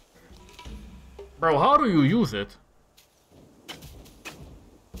 Bro, how do you use it?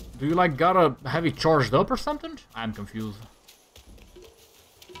 Do you like gotta have it charged up or something? I'm confused.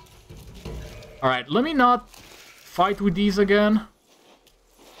 Alright, let me not fight with these again.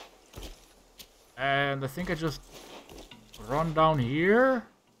 And I think I just run down here.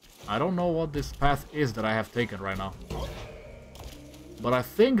 I don't know what this path is that I have taken right now. But I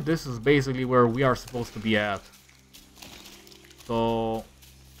think this is basically where we are supposed to be at. So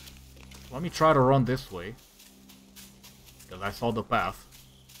let me try to run this way. Because I saw the path.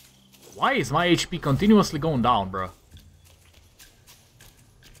 Why is my HP continuously going down, bro?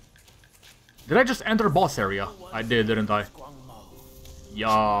 Did I just enter boss area? I did, didn't I?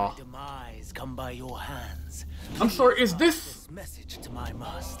 Yeah. Come by your hands. I'm sorry, is this... Message to my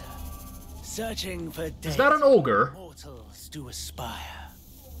master. Searching for death. Is that an ogre? Mortals do aspire.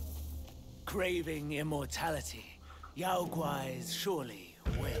 Craving immortality. Yao Guais surely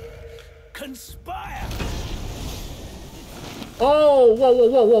will conspire. Oh, whoa, whoa,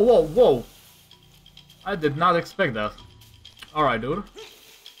 whoa, whoa, whoa, whoa. I did not expect that. Alright, dude.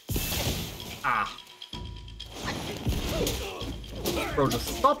 Ah. Bro, just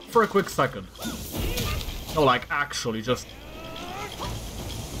stop for a quick second. No, like, actually, just...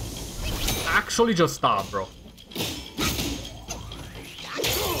 Actually, just stop, bro.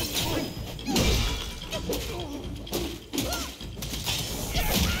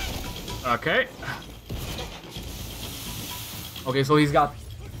 Okay. Okay, so he's got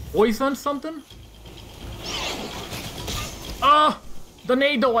poison something? Ah! The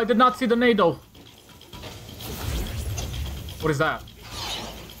Nado! I did not see the Nado. What is that?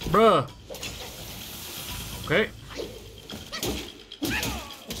 Bruh. Okay.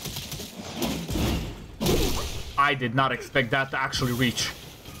 I did not expect that to actually reach.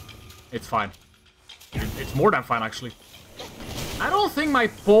 It's fine. It's more than fine, actually. I don't think my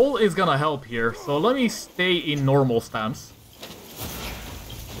pole is gonna help here, so let me stay in normal stance.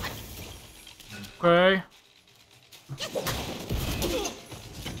 Okay.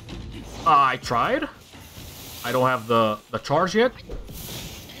 I tried. I don't have the charge yet.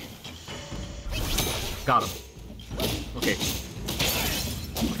 Got him. Okay.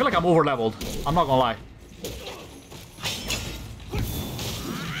 I feel like I'm over leveled. I'm not gonna lie.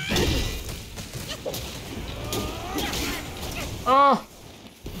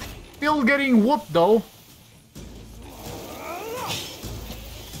 Still getting whooped though.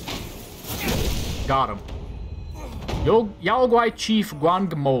 Got him. Yao Guai Chief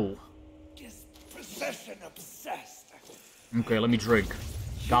Guang Mo. Possession obsessed. Okay, let me drink.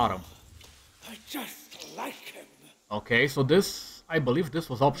 Got him. I just like him. Okay, so this, I believe this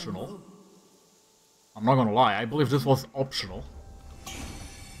was optional. I'm not gonna lie, I believe this was optional.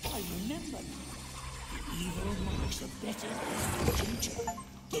 I remember the evil marks of better future.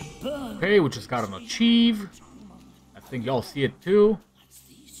 The burn. Okay, we just got an achieve. I think y'all see it too.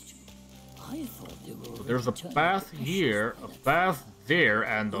 So there's a path here, a path there,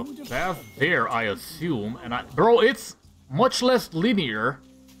 and a path there, I assume. And bro, it's much less linear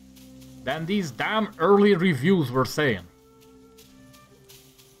than these damn early reviews were saying.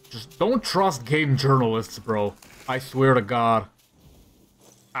 Just don't trust game journalists, bro. I swear to God.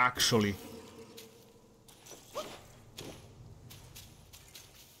 Actually.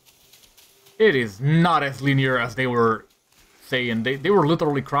 It is not as linear as they were saying. They were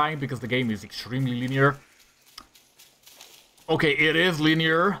literally crying because the game is extremely linear. Okay, it is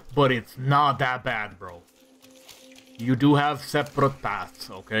linear, but it's not that bad, bro. You do have separate paths,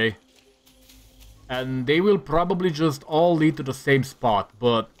 okay? And they will probably just all lead to the same spot,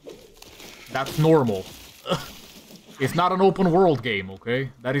 but that's normal. It's not an open world game, okay?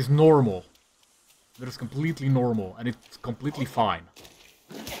 That is normal. That is completely normal, and it's completely fine.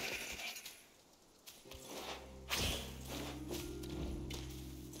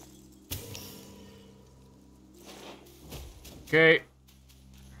 Okay.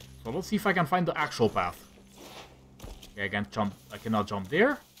 So let's see if I can find the actual path. Okay, I can't jump. I cannot jump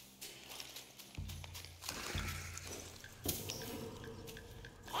there.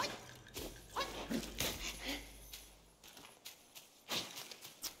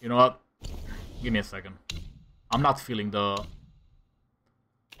 You know what? Give me a second. I'm not feeling the...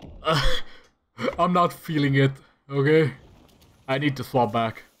 I'm not feeling it, okay? I need to swap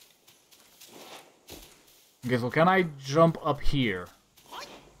back. Okay, so can I jump up here?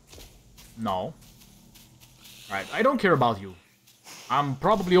 No. Alright, I don't care about you. I'm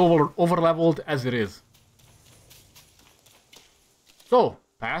probably over-leveled as it is. So,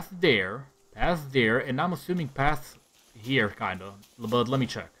 path there, and I'm assuming path here, kinda. But let me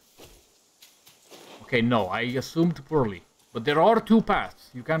check. Okay, no, I assumed poorly. But there are two paths.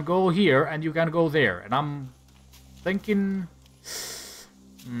 You can go here and you can go there. And I'm thinking...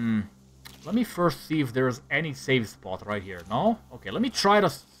 Let me first see if there's any save spot right here. No? Okay, let me try to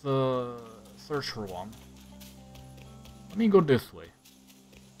search for one. Let me go this way.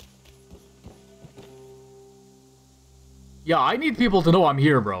 Yeah, I need people to know I'm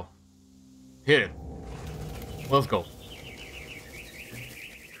here, bro. Hit it. Let's go.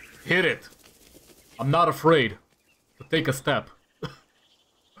 Hit it. I'm not afraid to take a step.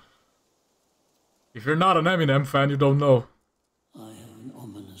 If you're not an Eminem fan, you don't know. I have an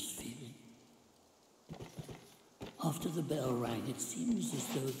ominous feeling. After the bell rang, it seems as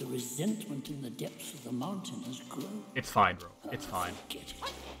though the resentment in the depths of the mountain has grown. It's fine, bro. It's fine. Forget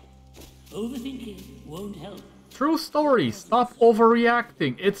it. Overthinking won't help. True story. Stop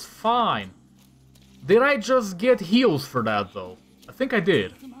overreacting. It's fine. Did I just get heals for that, though? I think I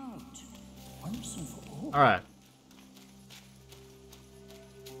did. Them out. Once and for all. Alright.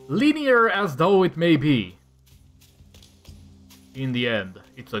 Linear as though it may be. In the end,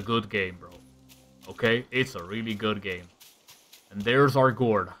 it's a good game, bro. Okay? It's a really good game. And there's our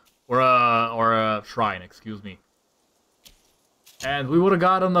gourd. Or a shrine, excuse me. And we would have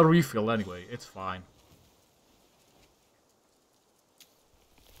gotten a refill anyway. It's fine.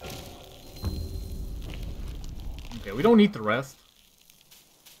 Okay, we don't need to rest.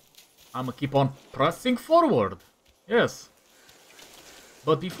 I'm gonna keep on pressing forward. Yes.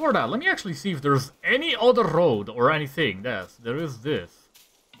 But before that, let me actually see if there's any other road or anything. Yes, there is this.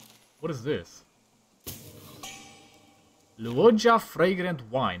 What is this? Luoja fragrant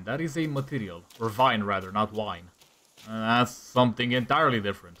wine. That is a material. Or vine, rather, not wine. That's something entirely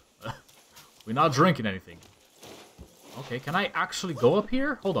different. We're not drinking anything. Okay, can I actually go up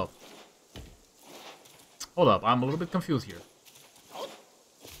here? Hold up. Hold up, I'm a little bit confused here.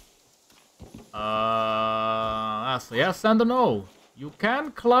 That's a yes and a no. You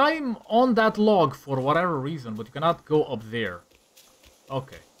can climb on that log for whatever reason, but you cannot go up there.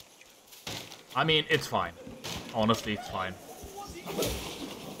 Okay. I mean, it's fine. Honestly, it's fine.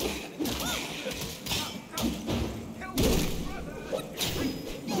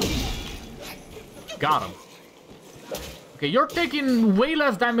 Got him. Okay, you're taking way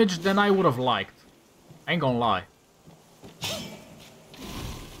less damage than I would have liked. I ain't gonna lie.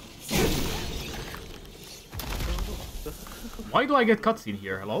 Why do I get cutscene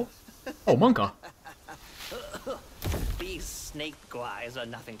here? Hello? Oh, Monka. These snake guys are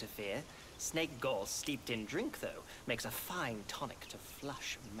nothing to fear. Snake gall steeped in drink, though, makes a fine tonic to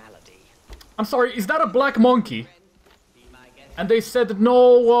flush malady. I'm sorry, is that a black monkey? And they said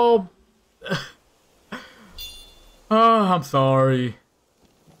no, I'm sorry.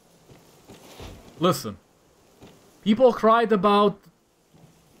 Listen. People cried about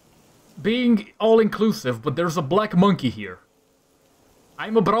being all-inclusive, but there's a black monkey here.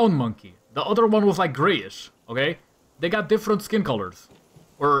 I'm a brown monkey. The other one was like grayish, okay? They got different skin colors.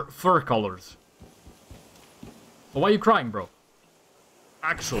 Or fur colors. So why are you crying, bro?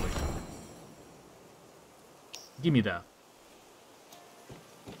 Actually. Give me that.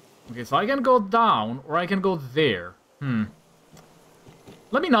 Okay, so I can go down, or I can go there.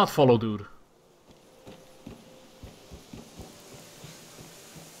 Let me not follow, dude.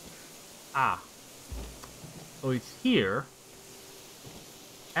 Ah. So it's here.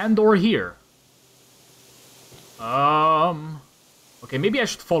 And or here. Okay, maybe I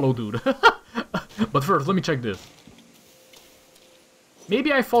should follow, dude. But first, let me check this.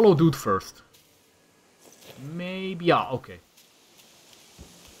 Maybe I follow dude first. Maybe, yeah, okay.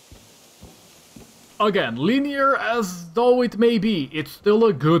 again, linear as though it may be, it's still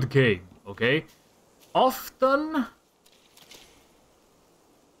a good game, okay? Often...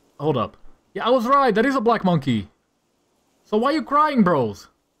 Hold up. Yeah, I was right, there is a black monkey. So why are you crying, bros?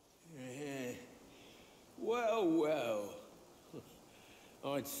 Well, well.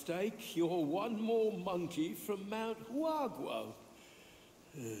 I'd stake you're one more monkey from Mount Huaguo.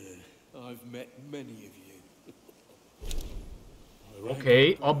 I've met many of you.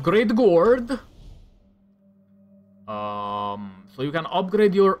 Okay, upgrade gourd. So you can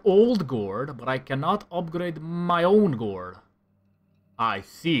upgrade your old gourd, but I cannot upgrade my own gourd. I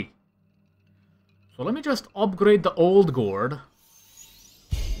see. So let me just upgrade the old gourd.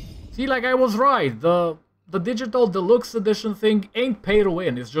 See, like I was right, the digital deluxe edition thing ain't pay to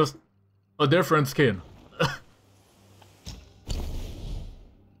win, it's just a different skin.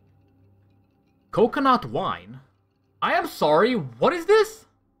 Coconut wine? I am sorry, what is this?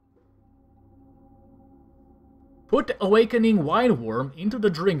 Put awakening wine worm into the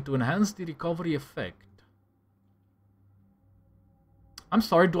drink to enhance the recovery effect. I'm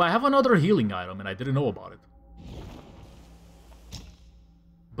sorry, do I have another healing item and I didn't know about it?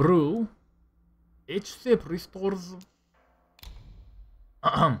 Brew. Each sip restores...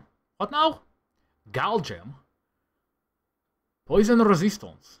 What now? Gal gem. Poison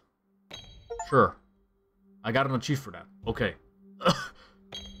resistance. Sure. I got an achieve for that. Okay.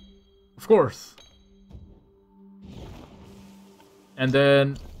 Of course. And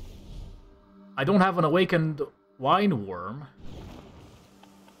then... I don't have an awakened wine worm.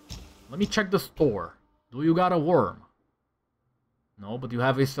 Let me check the store. Do you got a worm? No, but you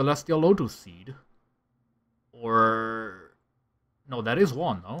have a celestial lotus seed. Or... No, that is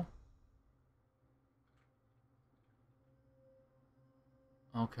one, no?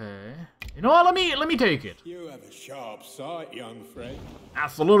 Okay. You know what, let me take it. You have a sharp sight, young friend.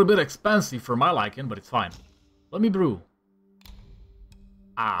 That's a little bit expensive for my liking, but it's fine. Let me brew.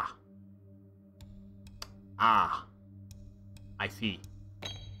 Ah. Ah. I see.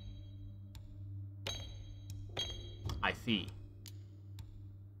 I see.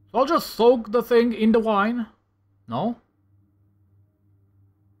 So I'll just soak the thing in the wine. No?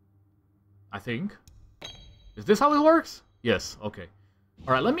 I think. Is this how it works? Yes, okay.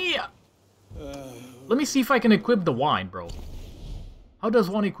 Alright, let me see if I can equip the wine, bro. How does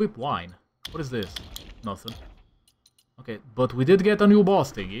one equip wine? What is this? Nothing. Okay, but we did get a new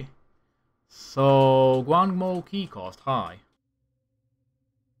boss thingy. So, Guangmo key cost high.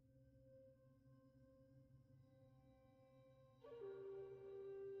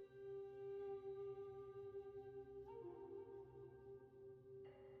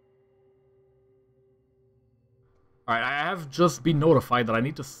 Alright, I have just been notified that I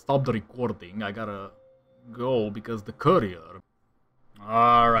need to stop the recording. I gotta go because the courier...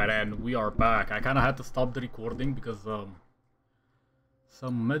 Alright, and we are back. I kinda had to stop the recording because,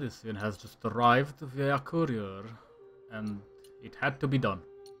 some medicine has just arrived via courier. And it had to be done.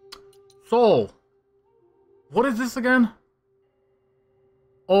 So... What is this again?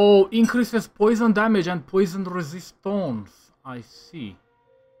 Oh, increases poison damage and poison resistance. I see.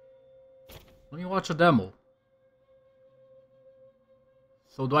 Let me watch a demo.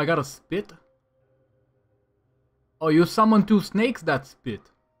 So do I gotta spit? Oh, you summon 2 snakes that spit.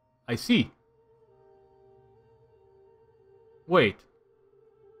 I see. Wait.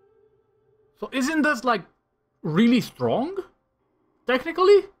 So isn't this like really strong?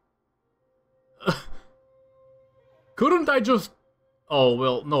 Technically? Couldn't I just... Oh,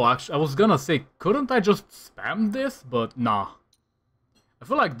 well, no, actually, I was gonna say, couldn't I just spam this? But nah. I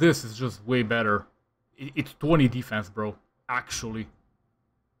feel like this is just way better. It's 20 defense, bro. Actually.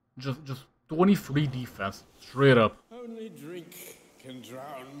 Just 23 defense, straight up. Only drink can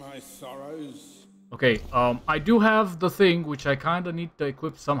drown my sorrows. Okay, I do have the thing which I kinda need to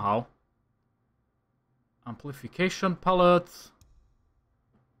equip somehow. Amplification pellets.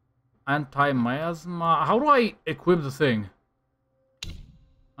 Anti-miasma. How do I equip the thing?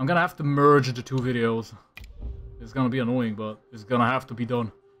 I'm gonna have to merge the 2 videos. It's gonna be annoying, but it's gonna have to be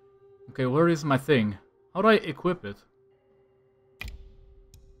done. Okay, where is my thing? How do I equip it?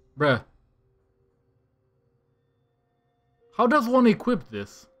 Bruh. How does one equip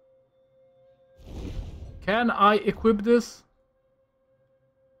this? Can I equip this?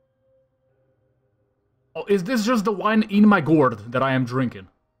 Oh, is this just the wine in my gourd that I am drinking?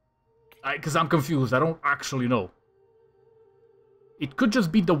 Because I'm confused, I don't actually know. It could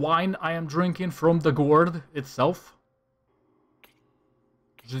just be the wine I am drinking from the gourd itself.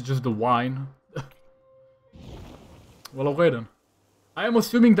 Just the wine. Well, okay then. I am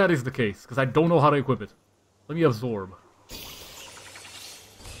assuming that is the case, because I don't know how to equip it. Let me absorb.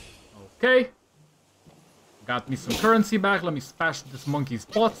 Okay. Got me some currency back. Let me smash this monkey's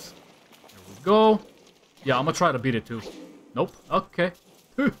pots. There we go. Yeah, I'm gonna try to beat it too. Nope. Okay.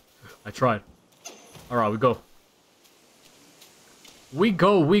 I tried. Alright, we go. We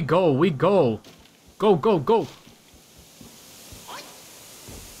go, we go, we go. Go, go, go.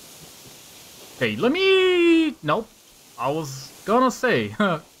 Okay, let me... Nope. I was gonna say,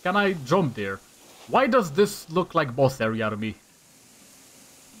 can I jump there? Why does this look like boss area to me?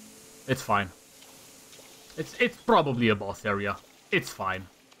 It's fine. It's probably a boss area. It's fine.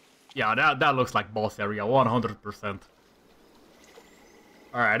 Yeah, that looks like boss area, 100%.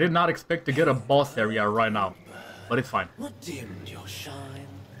 Alright, I did not expect to get a boss area right now. But it's fine. What dimmed your shine?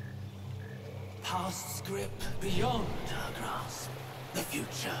 Past's grip beyond our grasp. The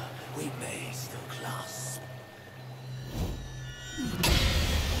future we may still clasp.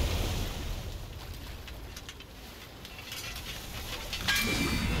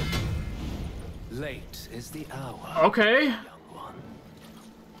 Late is the hour, Okay. young one,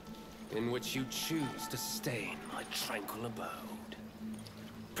 in which you choose to stain my tranquil abode.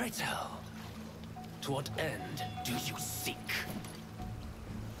 Pray tell, to what end do you seek?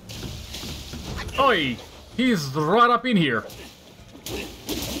 Oi! He's right up in here.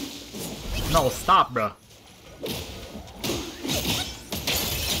 No, stop, bruh.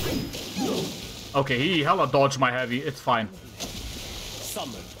 Okay, he hella dodged my heavy. It's fine.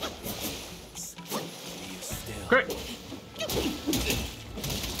 Summon. Okay.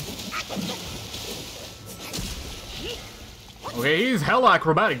 Okay, he's hella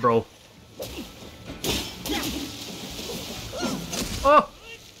acrobatic, bro. Oh!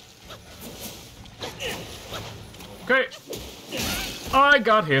 Okay. I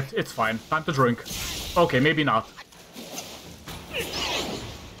got hit. It's fine. Time to drink. Okay, maybe not.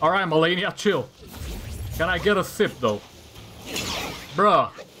 Alright, Melania, chill. Can I get a sip, though?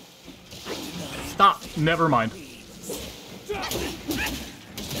 Bruh. Stop. Never mind.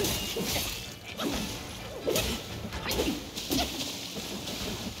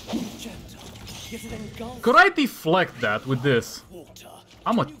 Could I deflect that with this?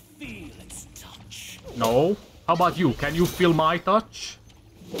 I'm a... No. How about you? Can you feel my touch?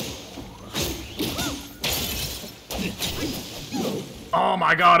 Oh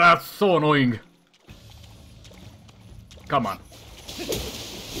my god, that's so annoying. Come on.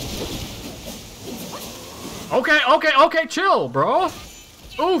 Okay, okay, okay, chill, bro.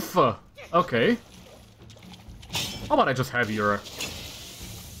 Oof. Okay. How about I just have your...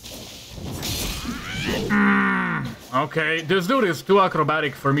 Okay, this dude is too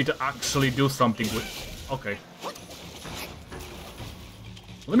acrobatic for me to actually do something with... Okay.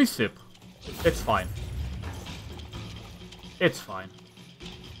 Let me sip. It's fine. It's fine.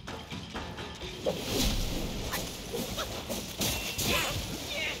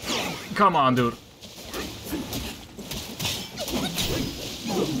 Come on, dude.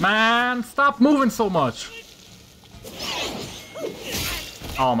 Man, stop moving so much.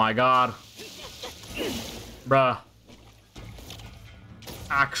 Oh my god. Bruh.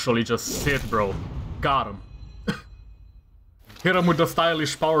 Actually, just sit, bro. Got him. Hit him with the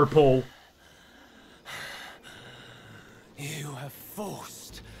stylish power pole. You have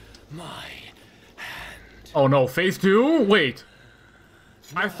forced my hand. Oh no, phase 2? Wait.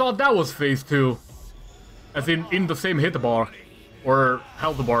 I thought that was phase 2. As in the same hit bar. Or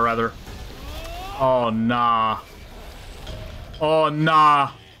health bar, rather. Oh, nah. Oh,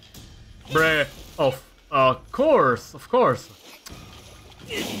 nah. Bruh. Of course, of course.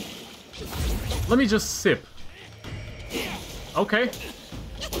 Let me just sip. Okay.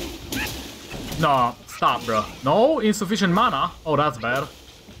 Nah, stop, bro. No, insufficient mana. Oh, that's bad.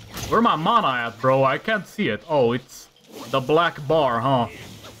 Where my mana at, bro? I can't see it. Oh, it's the black bar, huh?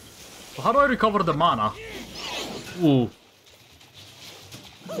 So how do I recover the mana? Ooh.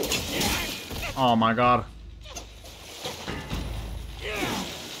 Oh my god.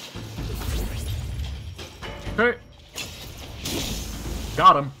 Okay.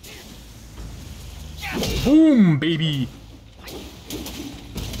 Got him. Boom, baby.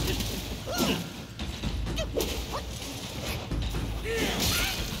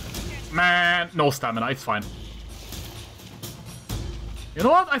 Man, no stamina, it's fine. You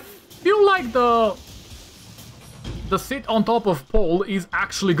know what? I feel like the sit on top of pole is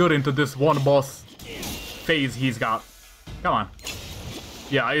actually good into this one boss phase he's got. Come on.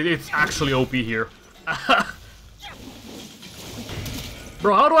 Yeah, it's actually OP here.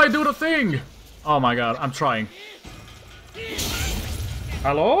 Bro, how do I do the thing? Oh my god, I'm trying.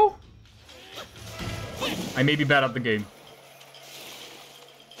 Hello? I may be bad at the game.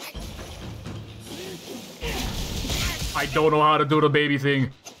 I don't know how to do the baby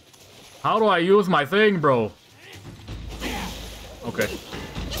thing. How do I use my thing, bro? Okay.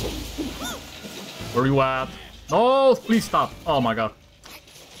 Where you at? No, please stop. Oh my god.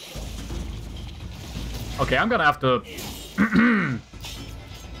 Okay, I'm gonna have to...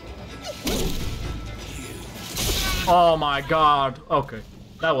 Oh my god. Okay.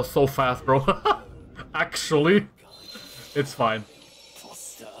 That was so fast, bro. Actually. It's fine.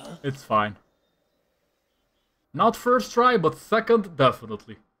 It's fine. Not first try, but second,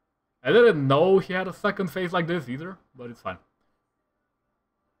 definitely. I didn't know he had a second phase like this either, but it's fine.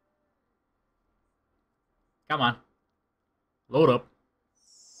 Come on. Load up.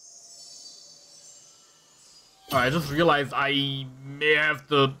 Alright, I just realized I may have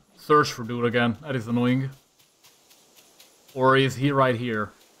to search for dude again. That is annoying. Or is he right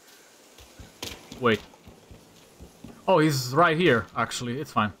here? Wait. Oh, he's right here, actually.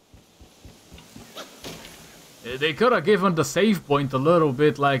 It's fine. They could have given the save point a little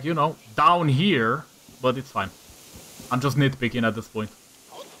bit, like, you know, down here. But it's fine. I'm just nitpicking at this point.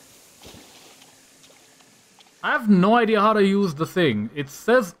 I have no idea how to use the thing. It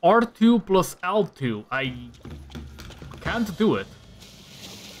says R2 plus L2. I can't do it.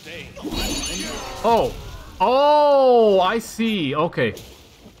 Oh. Oh, I see. Okay.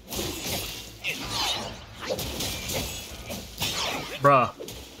 Bruh.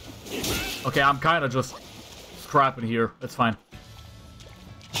 Okay, I'm kind of just scrapping here. It's fine.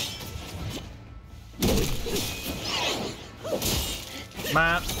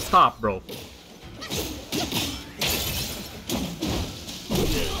 Man, stop, bro.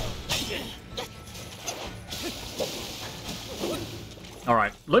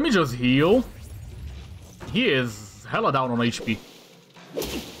 Alright, let me just heal. He is hella down on HP.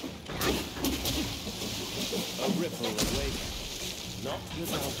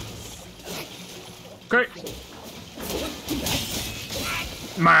 Okay.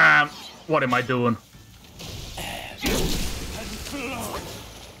 Man, what am I doing?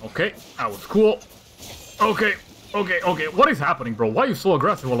 Okay, that was cool. Okay, okay. What is happening, bro? Why are you so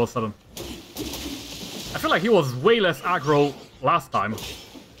aggressive all of a sudden? I feel like he was way less aggro last time.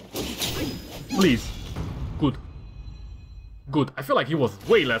 Please. Good. Good. I feel like he was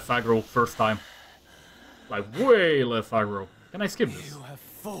way less aggro first time. Like, way less aggro. Can I skip this? You have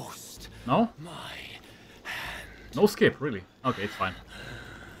forced no? My hand. No skip, really. Okay, it's fine.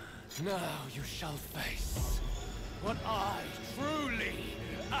 Now you shall face what I truly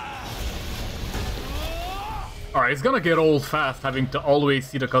am. Alright, it's gonna get old fast having to always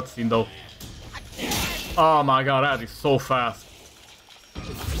see the cutscene though. Oh my god, that is so fast.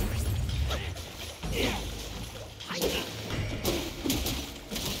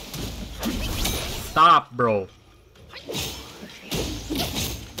 Stop, bro.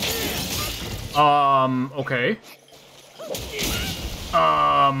 Okay.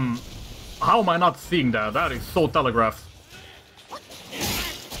 How am I not seeing that? That is so telegraphed.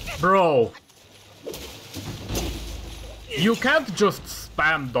 Bro. You can't just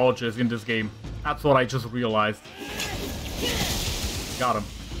spam dodges in this game. That's what I just realized. Got him.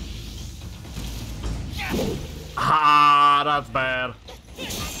 Ah, that's bad.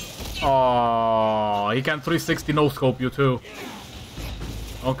 Oh, he can 360 no-scope you too.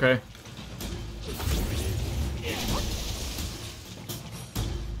 Okay.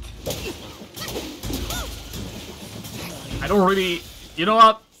 I don't really... You know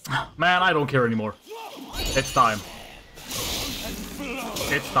what? Man, I don't care anymore. It's time.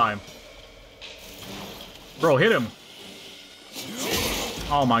 It's time. Bro, hit him.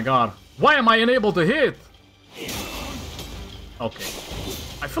 Oh my god. Why am I unable to hit? Okay.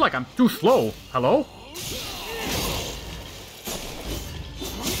 I feel like I'm too slow. Hello?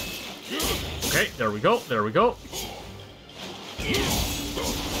 Okay, there we go. There we go.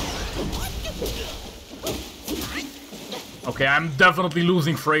 Okay, I'm definitely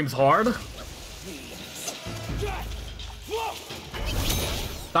losing frames hard.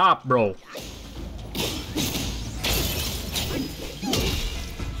 Stop, bro.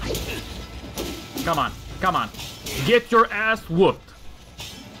 Come on, come on. Get your ass whooped.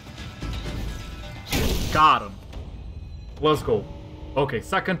 Got him. Let's go. Okay,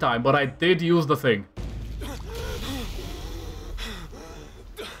 second time, but I did use the thing.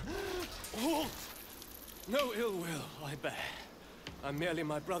 No ill will I bear. I'm merely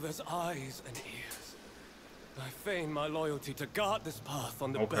my brother's eyes and ears. I feign my loyalty to guard this path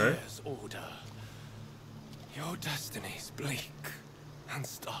on the bear's order. Your destiny's bleak and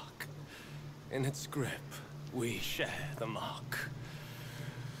stark. In its grip, we share the mark.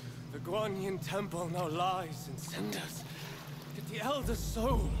 The Guanyin temple now lies in cinders, yet the elder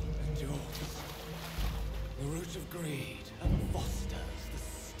soul endures. The root of greed fosters the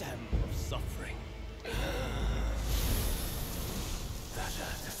stem of suffering.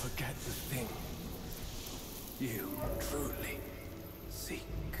 Better to forget the thing you truly seek.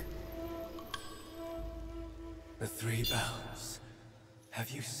 The three bells. Have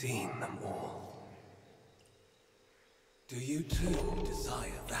you seen them all? Do you too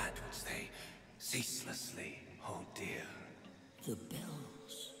desire that which they ceaselessly hold dear? The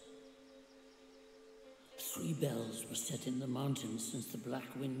bells. 3 bells were set in the mountains since the Black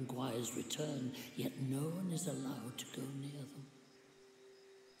Wind Gwy's return, yet no one is allowed to go near them.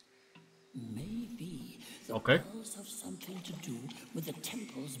 Maybe the bells have something to do with the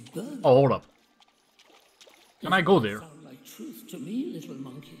temple's burning. Oh, hold up. Can I go there? Sound like truth to me, little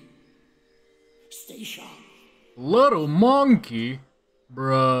monkey. Stay sharp. Little monkey?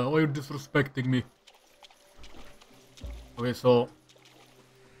 Bruh, why are you disrespecting me? Okay, so...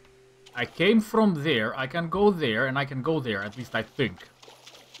 I came from there, I can go there, and I can go there, at least I think.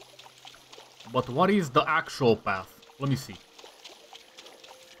 But what is the actual path? Let me see.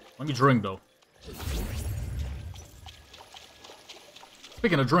 Let me drink, though.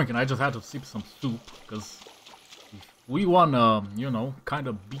 Speaking of drinking, I just had to sip some soup, because... if we wanna, you know, kind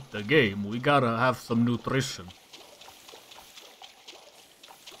of beat the game, we gotta have some nutrition.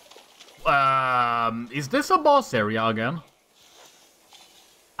 Is this a boss area again?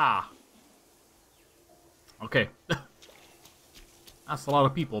 Ah. Okay. That's a lot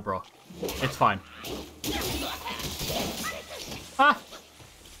of people, bro. It's fine. Ah!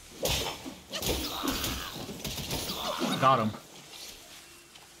 Got him.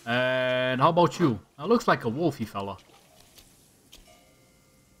 And how about you? That looks like a wolfy fella.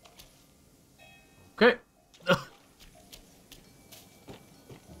 Okay.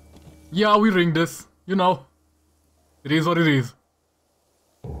 Yeah, we ring this. You know. It is what it is.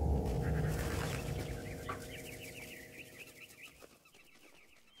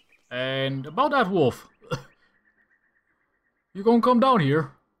 And about that wolf. You gonna come down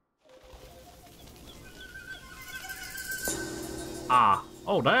here? Ah.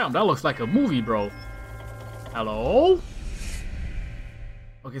 Oh, damn. That looks like a movie, bro. Hello?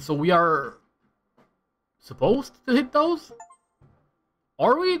 Okay, so we are... supposed to hit those?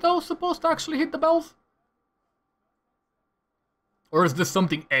 Are we, though, supposed to actually hit the bells? Or is this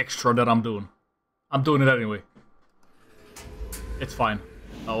something extra that I'm doing? I'm doing it anyway. It's fine.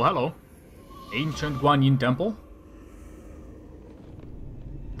 Oh, hello. Ancient Guanyin Temple.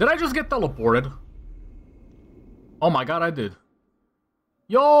 Did I just get teleported? Oh my god, I did.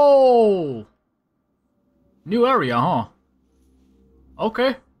 Yo! New area, huh?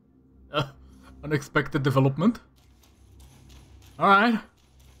 Okay. Unexpected development. Alright.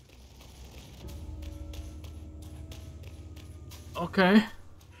 Okay.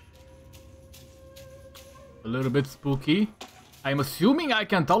 A little bit spooky. I'm assuming I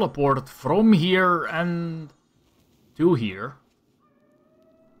can teleport from here and to here.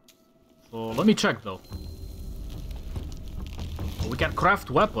 So let me check though. We can craft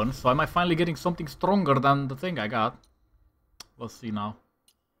weapons, so am I finally getting something stronger than the thing I got? Let's see now.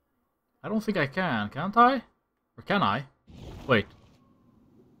 I don't think I can, can't I? Or can I? Wait.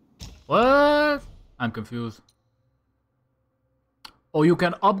 What? I'm confused. Oh, you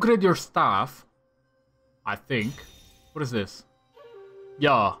can upgrade your staff. I think. What is this?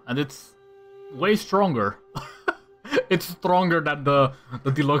 Yeah, and it's way stronger. It's stronger than the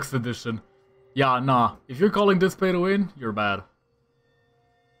deluxe edition. Yeah, nah. If you're calling this pay to win, you're bad.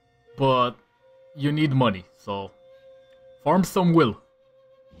 But you need money, so farm some will.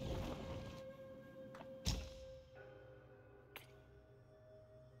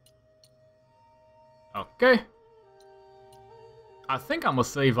 Okay. I think I'm gonna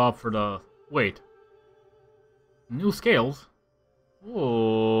save up for the... Wait. New scales?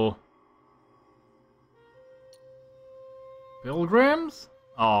 Whoa. Pilgrims?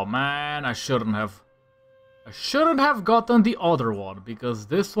 Oh man, I shouldn't have gotten the other one, because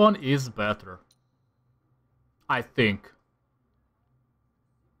this one is better. I think.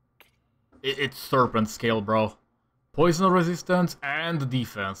 It's serpent scale, bro. Poison resistance and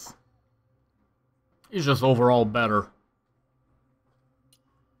defense. It's just overall better.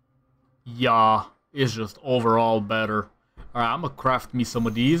 Yeah, it's just overall better. Alright, I'm gonna craft me some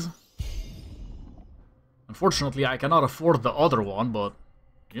of these. Unfortunately, I cannot afford the other one, but,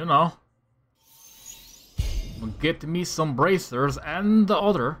 you know. I'm gonna get me some bracers and the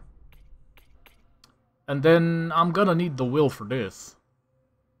other. And then I'm gonna need the will for this.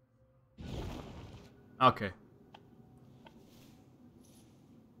 Okay.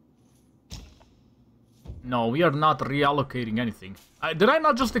 No, we are not reallocating anything. Did I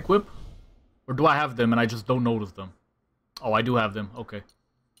not just equip? Or do I have them and I just don't notice them? Oh, I do have them. Okay.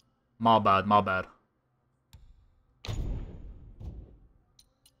 My bad, my bad.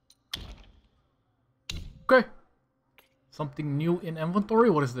 Okay. Something new in inventory.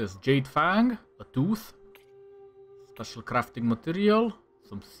 What is this? Jade Fang, a tooth, special crafting material,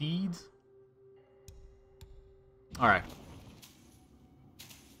 some seeds. Alright.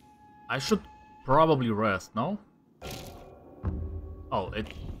 I should probably rest, no? Oh,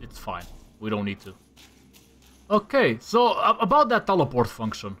 it's fine. We don't need to. Okay, so about that teleport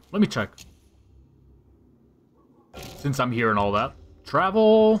function. Let me check. Since I'm here and all that.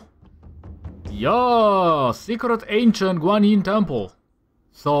 Travel. Yeah, secret ancient Guanyin temple.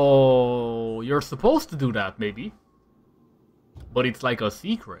 So you're supposed to do that, maybe. But it's like a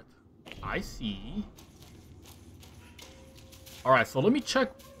secret. I see. Alright, so let me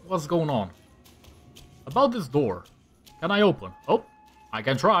check what's going on. About this door. Can I open? Oh, I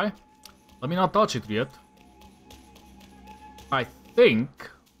can try. Let me not touch it yet. I think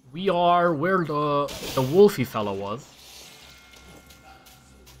we are where the wolfy fella was.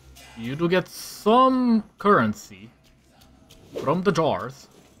 You do get some currency from the jars.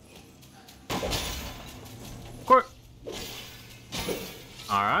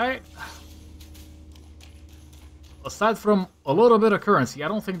 Alright. Aside from a little bit of currency, I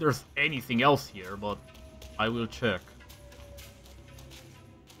don't think there's anything else here, but I will check.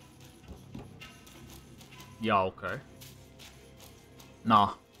 Yeah, okay.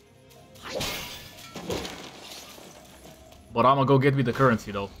 Nah. But I'ma go get me the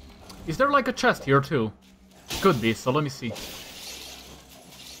currency, though. Is there like a chest here, too? Could be, so let me see.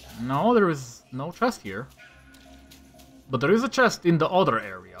 No, there is no chest here. But there is a chest in the other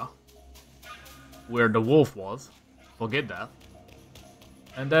area. Where the wolf was. Forget that.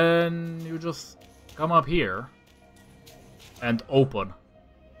 And then you just come up here. And open.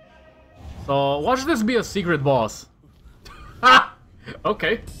 So, watch this be a secret boss. Ha!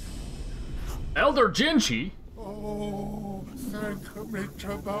 Okay. Elder Jinchi? Oh, thank me,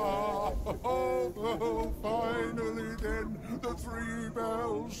 Jabbar. Oh, finally then, the 3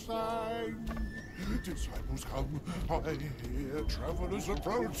 bells sang. Disciples come, I hear travelers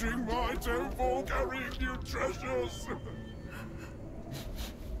approaching my temple carrying new treasures.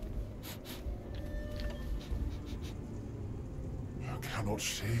 I cannot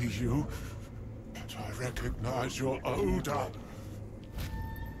see you, but I recognize your odor.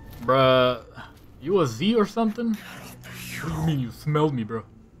 Bruh, you a Z or something? What do you mean you smelled me, bro?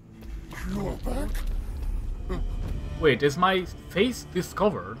 You're back? Wait, is my face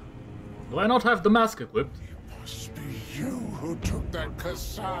discovered? Do I not have the mask equipped? It must be you who took that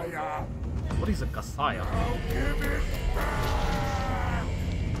Kasaya. What is a Kasaya? I'll give it back.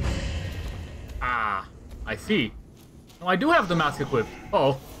 Ah, I see. No, I do have the mask equipped. Uh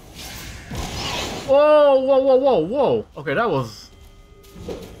oh. Whoa, whoa, whoa, whoa, whoa. Okay, that was...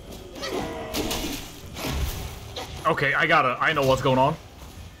 Okay, I know what's going on.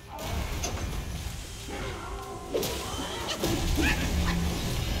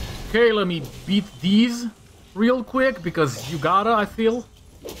 Okay, let me beat these real quick, because you gotta, I feel.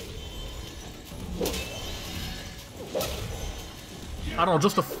 I don't know,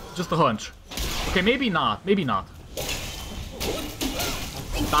 just a hunch. Okay, maybe not, maybe not.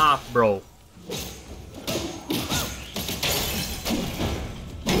 Stop, bro.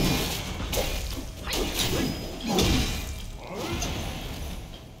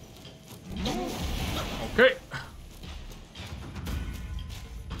 Okay.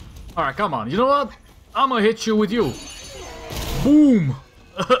 Alright, come on. You know what? I'm gonna hit you with you. Boom!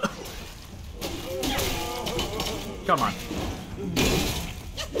 Come on.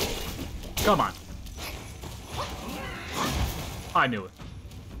 Come on. I knew it.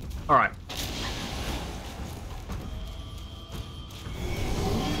 Alright.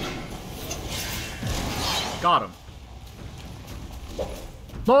 Got him.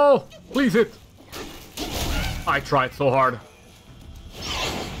 No! Please hit! I tried so hard.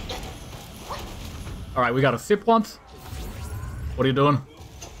 Alright, we got a sip once. What are you doing?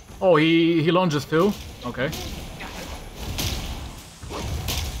 Oh, he lunges too? Okay.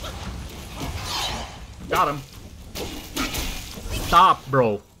 Got him. Stop,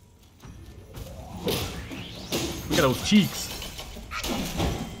 bro. Look at those cheeks.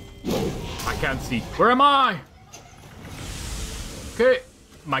 I can't see. Where am I? Okay.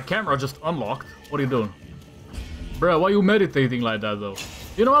 My camera just unlocked. What are you doing? Bruh, why are you meditating like that, though?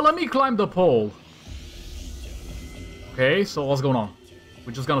 You know what? Let me climb the pole. Okay, so what's going on?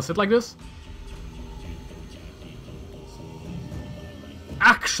 We're just gonna sit like this?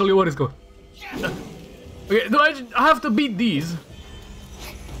 Actually, what is going... Okay, do I have to beat these?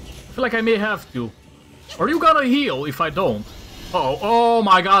 I feel like I may have to. Are you gonna heal if I don't? Uh-oh. Oh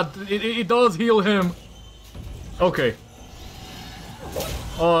my god, it does heal him. Okay.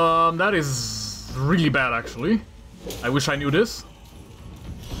 That is is really bad, actually. I wish I knew this.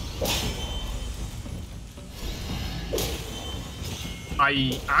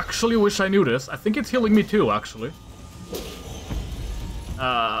 I actually wish I knew this. I think it's healing me too, actually.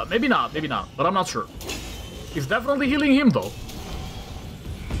 Maybe not, but I'm not sure. It's definitely healing him, though.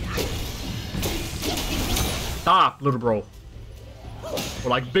 Stop, little bro. Or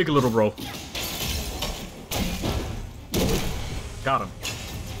like big little bro. Got him.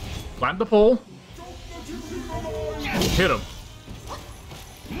 Climb the pole. Hit him.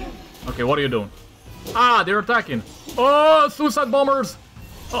 Okay, what are you doing? Ah, they're attacking. Oh, suicide bombers.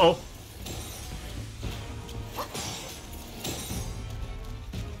 Uh-oh.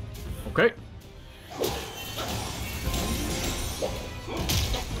 Okay.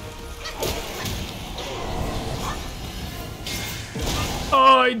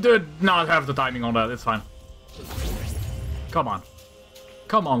 Oh, I did not have the timing on that. It's fine. Come on.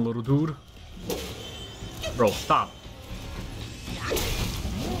 Come on, little dude. Bro, stop.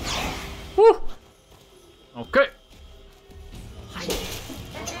 Woo! Okay.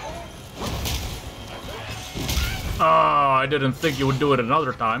 Oh, I didn't think you would do it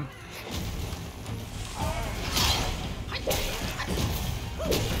another time.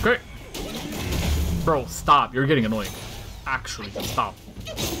 Okay. Bro, stop. You're getting annoying. Actually, stop.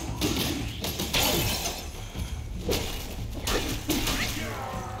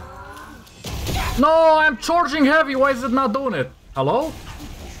 No, I'm charging heavy. Why is it not doing it? Hello?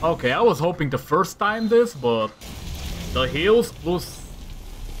 Okay, I was hoping to first time this, but the heals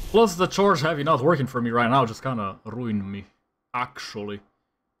plus the charge heavy not working for me right now just kind of ruined me. Actually.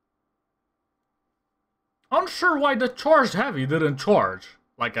 Unsure why the charged heavy didn't charge,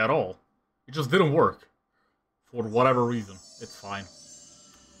 like at all. It just didn't work. For whatever reason. It's fine.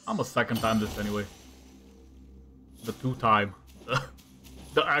 I'm a second time this anyway. The 2-time.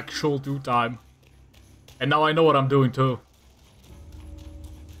 The actual 2-time. And now I know what I'm doing too.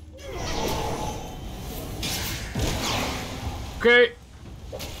 Okay.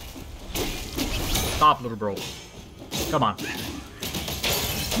 Stop, little bro. Come on.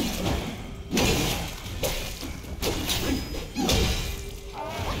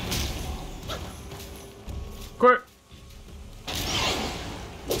 Okay.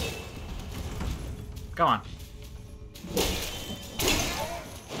 Come on.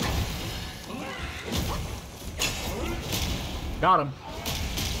 Got him.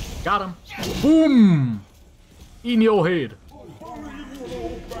 Got him. Boom! In your head.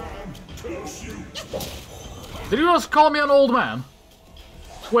 Did you just call me an old man?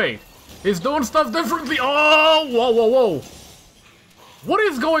 Wait, he's doing stuff differently. Oh, whoa, whoa, whoa. What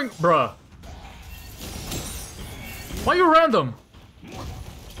is going... Bruh. Why you random?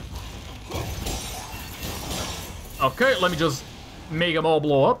 Okay, let me just make them all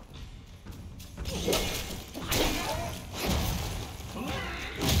blow up.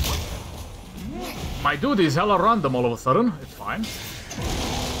 My dude is hella random all of a sudden. It's fine.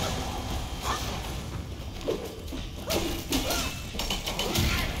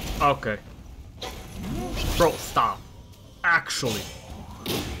 Okay. Bro, stop. Actually.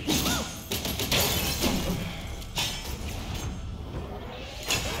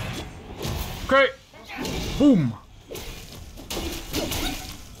 Okay. Boom.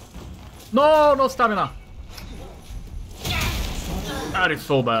 No, no stamina. That is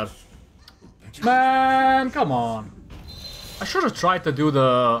so bad. Man, come on. I should have tried to do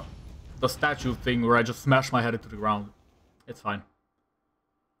the statue thing where I just smash my head into the ground. It's fine.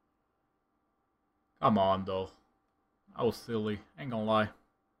 Come on, though. I was silly. Ain't gonna lie.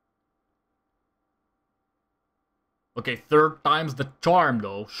 Okay, 3rd time's the charm,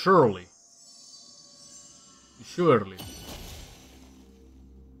 though. Surely. Surely.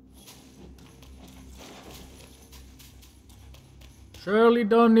 Surely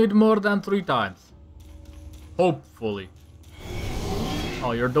don't need more than 3 times. Hopefully.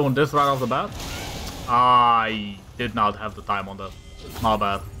 Oh, you're doing this right off the bat? I did not have the time on that. My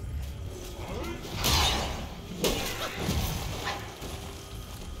bad.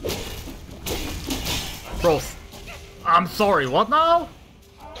 Bro, I'm sorry, what now?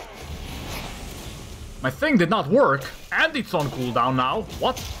 My thing did not work, and it's on cooldown now.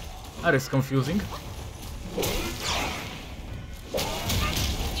 What? That is confusing.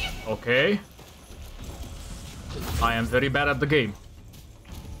 Okay. I am very bad at the game.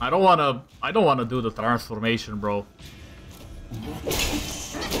 I don't wanna do the transformation, bro.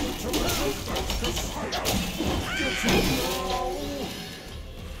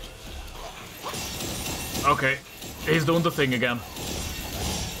 Okay, he's doing the thing again.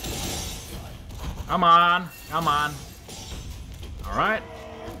 Come on, come on. Alright.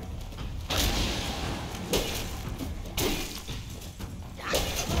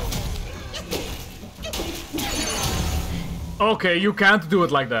 Okay, you can't do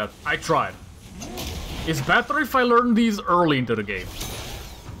it like that. I tried. It's better if I learn these early into the game.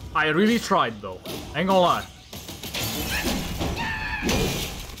 I really tried though. Ain't gonna lie.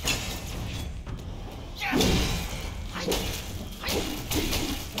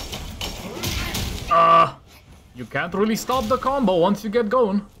 You can't really stop the combo once you get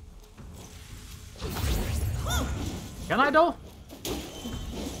going. Can I though?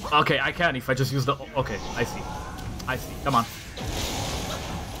 Okay, I can if I just use the... Okay, I see. I see. Come on.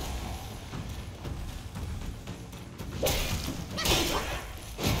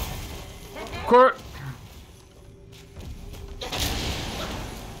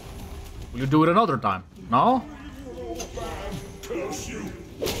 Will you do it another time? No?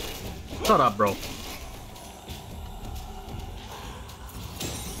 Shut up, bro.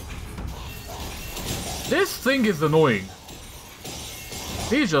 This thing is annoying.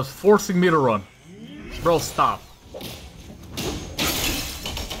 He's just forcing me to run. Bro, stop.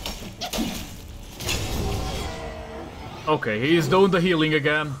 Okay, he's doing the healing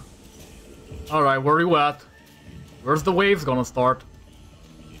again. Alright, where are you at? Where's the waves gonna start?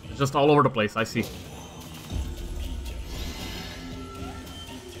 It's just all over the place, I see.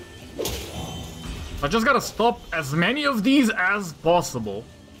 I just gotta stop as many of these as possible.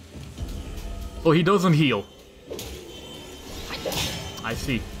 So he doesn't heal. I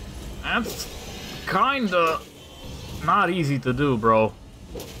see. That's kinda not easy to do, bro.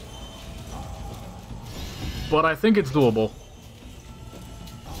 But I think it's doable.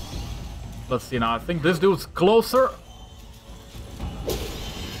 Let's see now. I think this dude's closer.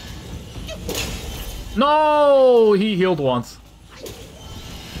 No! He healed once.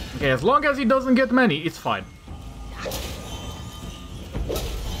 Okay, as long as he doesn't get many, it's fine.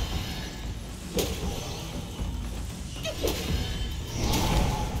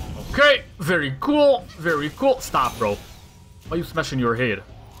 Okay, very cool, very cool. Stop, bro. Why are you smashing your head?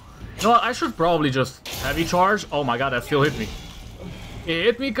 You know what, I should probably just heavy charge. Oh my god, that still hit me. It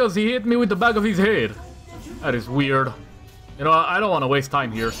hit me because he hit me with the back of his head. That is weird. You know, I don't want to waste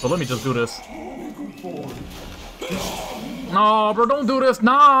time here, so let me just do this. No, bro, don't do this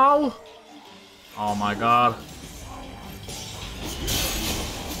now! Oh my god.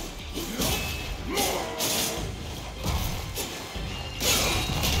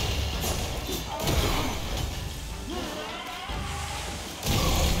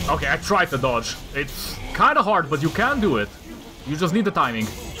 Okay, I tried to dodge. It's kind of hard, but you can do it. You just need the timing,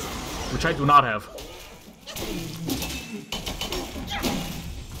 which I do not have.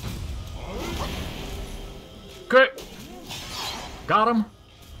 Okay. Got him.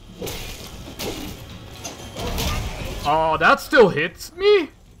 Oh, that still hits me?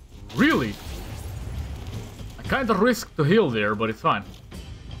 Really? I kind of risked the heal there, but it's fine.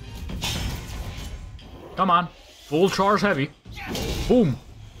 Come on. Full charge heavy. Boom.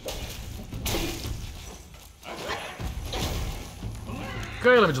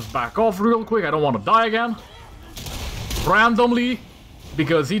 Okay, let me just back off real quick. I don't want to die again. Randomly.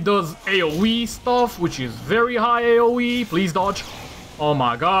 Because he does AoE stuff, which is very high AoE. Please dodge. Oh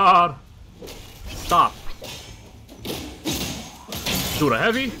my god. Stop. Do the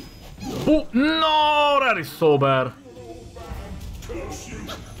heavy. Boom. No, that is so bad.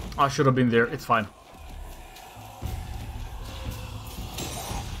 I should have been there. It's fine.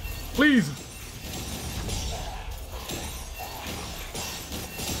 Please.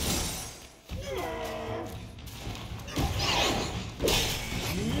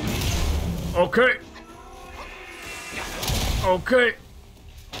 Okay. Okay.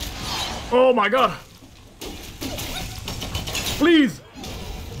 Oh my god. Please.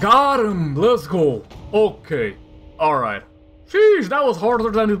 Got him. Let's go. Okay. Alright. Sheesh, that was harder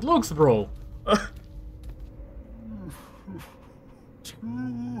than it looks, bro.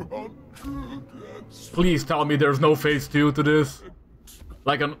 Please tell me there's no phase 2 to this.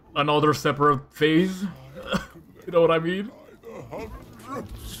 Like another separate phase. You know what I mean?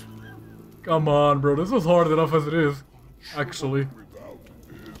 Come on, bro. This was hard enough as it is. Actually.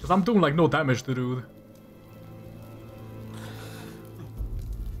 Because I'm doing like no damage to dude.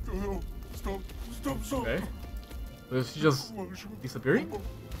 Stop. Okay. Is she just disappearing?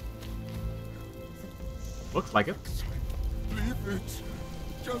 Looks like it. Leave it.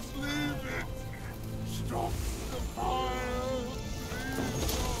 Just leave it. Stop the fire.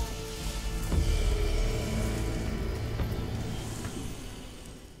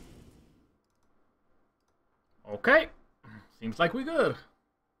 Okay. Seems like we good.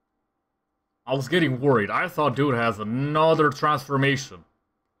 I was getting worried. I thought dude has another transformation.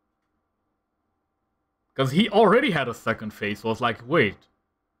 Because he already had a second phase, so I was like, wait.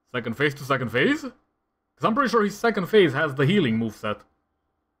 Second phase to second phase? Because I'm pretty sure his second phase has the healing moveset.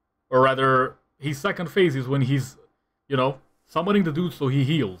 Or rather, his second phase is when he's, you know, summoning the dude so he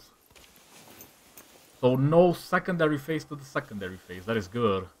heals. So no secondary phase to the secondary phase. That is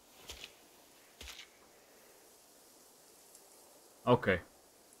good. Okay.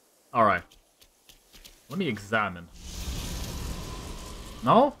 Alright. Let me examine.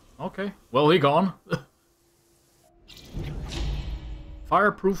 No? Okay. Well, he gone.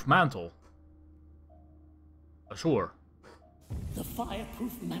 Fireproof mantle. Sure. The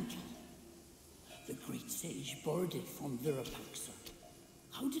fireproof mantle. The great sage borrowed it from Virapaxa.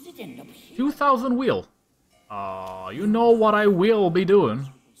 How did it end up here? 2000 wheel. You know what I will be doing.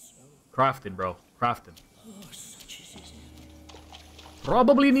 Crafting, bro. Crafting. Oh, such is his end.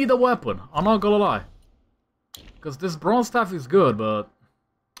 Probably need a weapon. I'm not gonna lie. Because this bronze staff is good, but...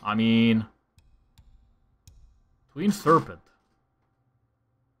 I mean... Twin Serpent.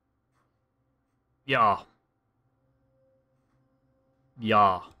 Yeah.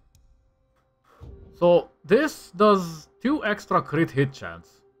 Yeah. So, this does 2 extra crit hit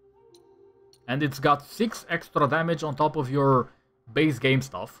chance. And it's got 6 extra damage on top of your base game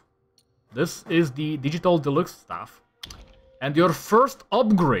stuff. This is the Digital Deluxe staff. And your first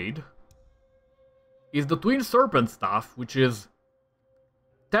upgrade is the Twin Serpent staff, which is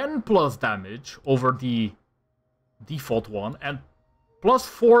 10 plus damage over the default one, and plus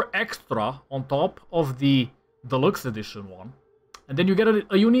 4 extra on top of the Deluxe Edition one. And then you get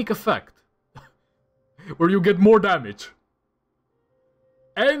a unique effect. Where you get more damage.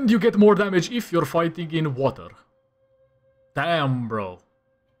 And you get more damage if you're fighting in water. Damn, bro.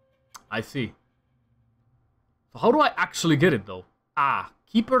 I see. So how do I actually get it, though? Ah,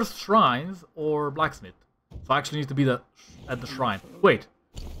 Keeper's Shrines or Blacksmith. So I actually need to be at the shrine. Wait.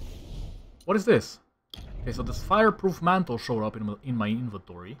 What is this? Okay, so this Fireproof Mantle showed up in my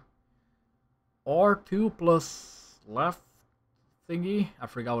inventory. R2 plus left thingy. I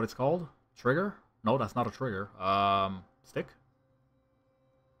forgot what it's called. Trigger? No, that's not a trigger. Stick?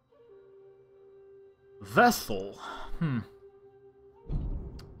 Vessel.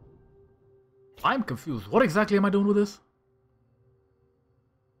 I'm confused. What exactly am I doing with this?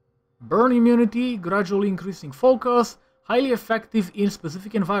 Burn immunity, gradually increasing focus, highly effective in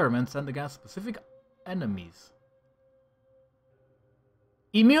specific environments and against specific enemies.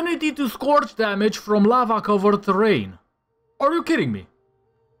 Immunity to scorch damage from lava-covered terrain. Are you kidding me?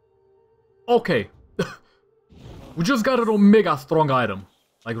 Okay. We just got an Omega strong item.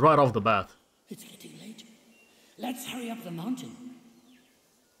 Like right off the bat. It's getting late. Let's hurry up the mountain.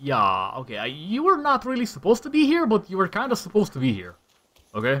 Yeah, okay. You were not really supposed to be here, but you were kind of supposed to be here.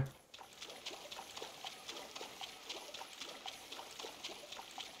 Okay?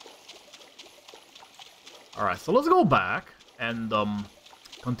 Alright, so let's go back and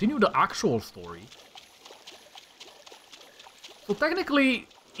continue the actual story. So technically,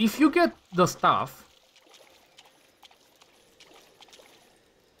 if you get the staff,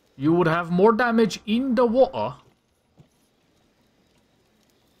 you would have more damage in the water.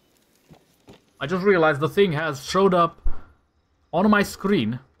 I just realized the thing has showed up on my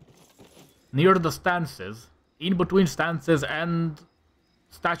screen near the stances, in between stances and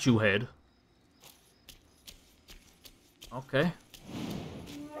statue head. Okay.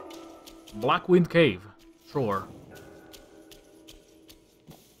 Blackwind Cave. Sure.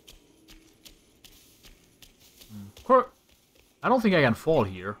 I don't think I can fall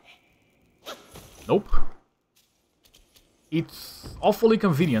here. Nope. It's awfully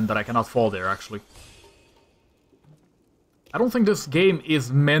convenient that I cannot fall there, actually. I don't think this game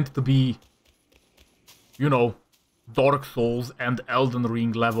is meant to be, you know, Dark Souls and Elden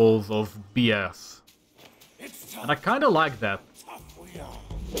Ring levels of BS. And I kinda like that.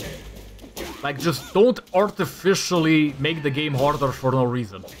 Like, just don't artificially make the game harder for no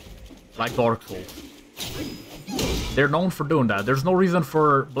reason. Like Dark Souls. They're known for doing that. There's no reason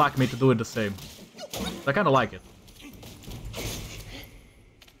for Blackmate to do it the same. I kinda like it.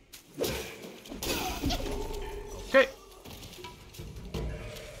 Okay.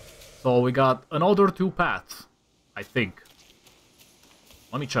 So we got another 2 paths, I think.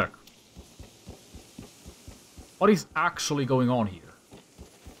 Let me check. What is actually going on here?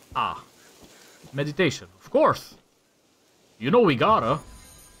 Ah. Meditation. Of course. You know we gotta.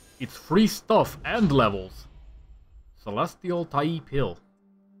 It's free stuff and levels. Celestial Tai Pill.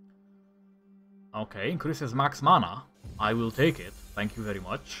 Okay, increases max mana. I will take it. Thank you very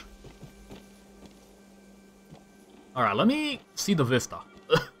much. Alright, let me see the vista.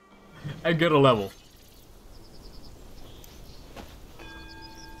 And get a level.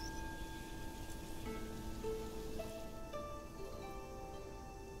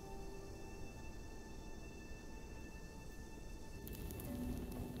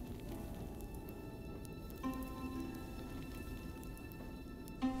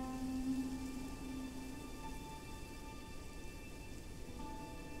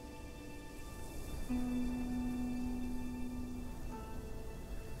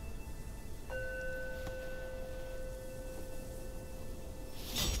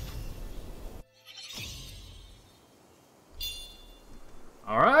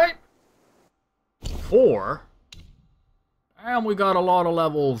 Alright. 4. And we got a lot of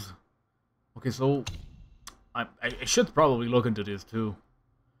levels. Okay, so I should probably look into this too.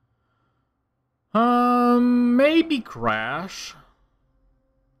 Maybe Crash.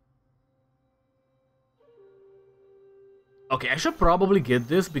 Okay, I should probably get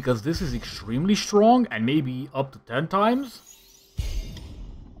this because this is extremely strong and maybe up to 10 times.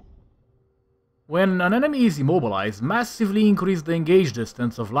 When an enemy is immobilized, massively increase the engage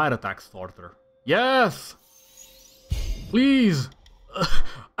distance of light attack starter. Yes! Please!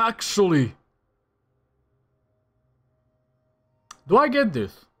 Actually! Do I get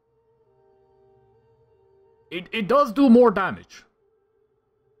this? It does do more damage.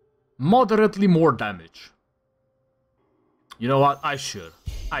 Moderately more damage. You know what? I should.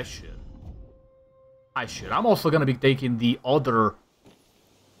 I'm also gonna be taking the other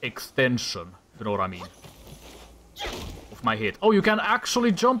extension, if you know what I mean. Of my hit. Oh, you can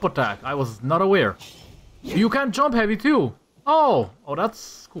actually jump attack. I was not aware. You can jump heavy too. Oh,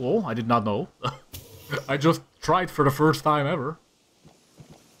 that's cool. I did not know. I just tried for the first time ever.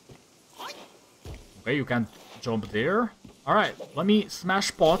 Okay, you can jump there. Alright, let me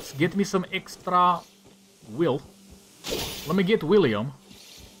smash pots. Get me some extra will. Let me get William.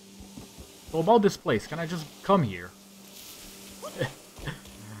 So about this place, can I just come here?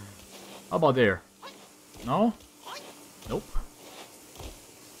 How about there? No? Nope.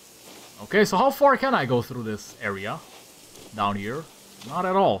 Okay, so how far can I go through this area? Down here? Not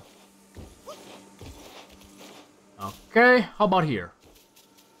at all. Okay, how about here?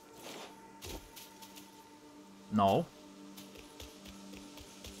 No.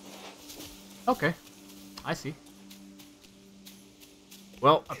 Okay, I see.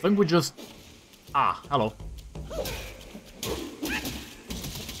 Well, I think we just... Ah, hello.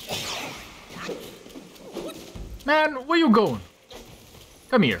 Man, where you going?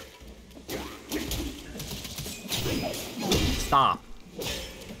 Come here. Stop.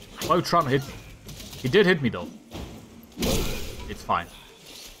 Why are you trying to hit me? He did hit me though. It's fine.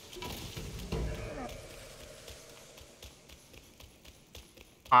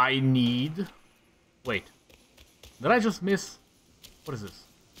 I need... Wait. Did I just miss... What is this?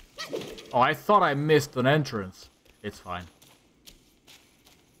 Oh, I thought I missed an entrance. It's fine.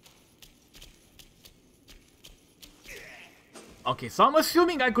 Okay, so I'm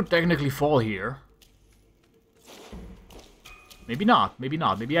assuming I could technically fall here. Maybe not, maybe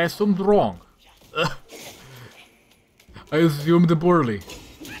not. Maybe I assumed wrong. I assumed poorly.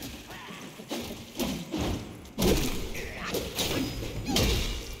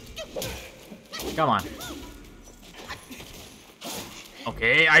 Come on.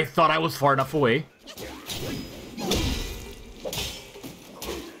 Okay, I thought I was far enough away.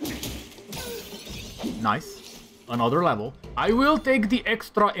 Nice. Another level. I will take the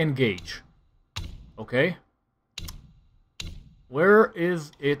extra engage. Okay. Where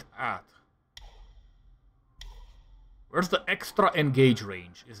is it at? Where's the extra engage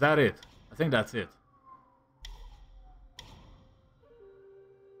range? Is that it? I think that's it.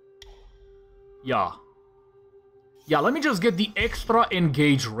 Yeah. Yeah, let me just get the extra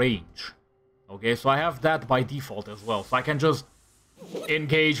engage range. Okay, so I have that by default as well. So I can just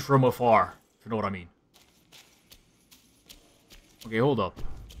engage from afar, if you know what I mean. Okay, hold up.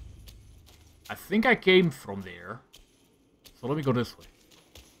 I think I came from there. So let me go this way.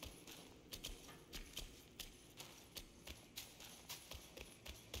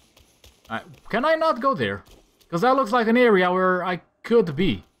 Can I not go there? Because that looks like an area where I could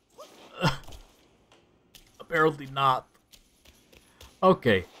be. Apparently not.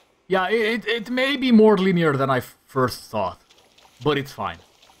 Okay. Yeah, it may be more linear than I first thought. But it's fine.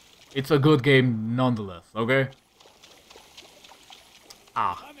 It's a good game nonetheless, okay?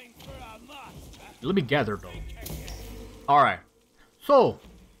 Ah. Let me gather though. Alright. So.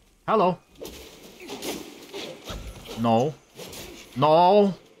 Hello. No.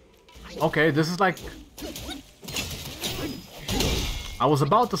 No. Okay, this is like... I was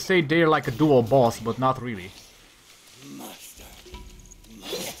about to say they're like a dual boss, but not really.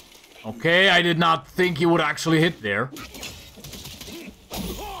 Okay, I did not think he would actually hit there.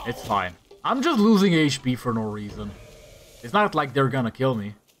 It's fine. I'm just losing HP for no reason. It's not like they're gonna kill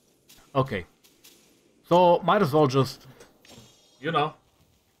me. Okay. So, might as well just... You know.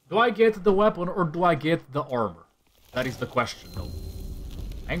 Do I get the weapon or do I get the armor? That is the question, though.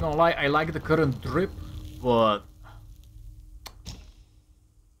 I ain't gonna lie, I like the current drip, but...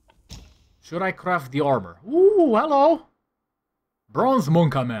 Should I craft the armor? Ooh, hello! Bronze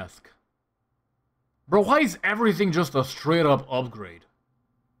Monka Mask. Bro, why is everything just a straight up upgrade?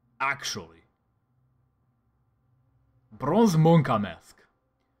 Actually. Bronze Monka Mask.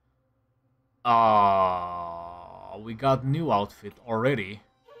 We got new outfit already.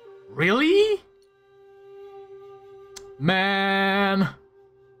 Really? Man.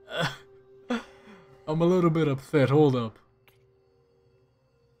 I'm a little bit upset. Hold up.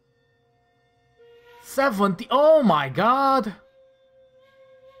 70. Oh my god.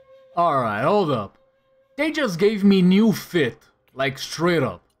 Alright, hold up. They just gave me new fit. Like straight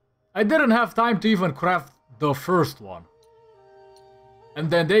up. I didn't have time to even craft the first one. And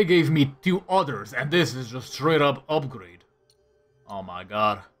then they gave me 2 others. And this is just straight up upgrade. Oh my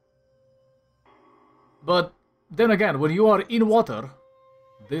god. But then again, when you are in water,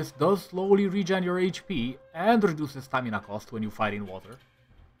 this does slowly regen your HP and reduces stamina cost when you fight in water.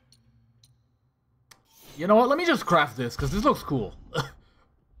 You know what, let me just craft this, because this looks cool.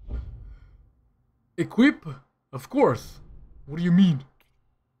 Equip? Of course. What do you mean?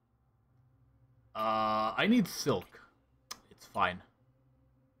 I need silk. It's fine.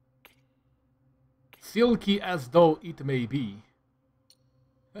 Silky as though it may be.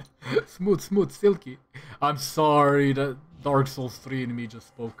 Smooth, smooth, silky. I'm sorry, the Dark Souls 3 in me just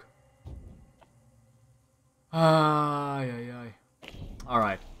spoke. Ay, ay, ay.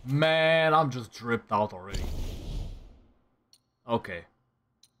 Alright. Man, I'm just dripped out already. Okay.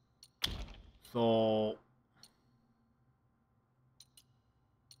 So...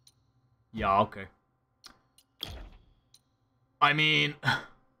 yeah, okay. I mean...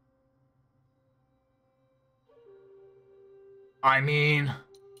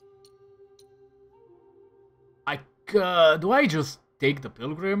 do I just take the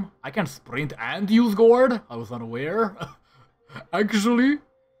pilgrim? I can sprint and use gourd? I was unaware. Actually.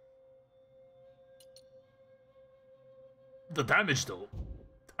 The damage though.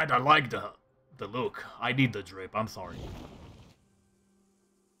 And I like the look. I need the drip, I'm sorry.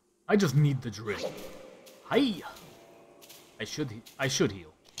 I just need the drip. Hi. I should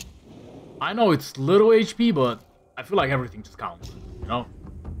heal. I know it's little HP, but I feel like everything just counts, you know?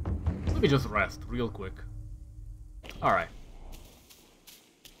 Let me just rest real quick. Alright.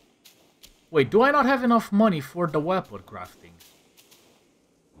 Wait, do I not have enough money for the weapon crafting?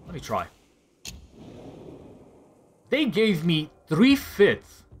 Let me try. They gave me 3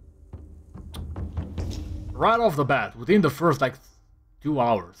 fits. Right off the bat, within the first, like, 2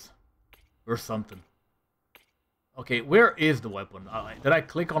 hours. Or something. Okay, where is the weapon? Did I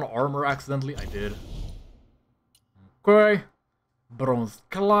click on armor accidentally? I did. Okay. Bronze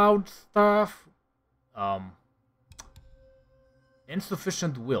cloud staff.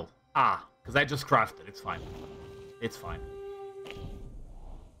 Insufficient will. Ah, because I just crafted. It's fine. It's fine.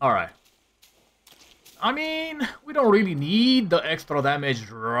 Alright. I mean, we don't really need the extra damage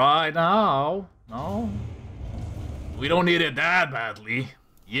right now. No. We don't need it that badly.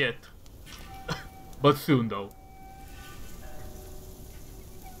 Yet. But soon, though.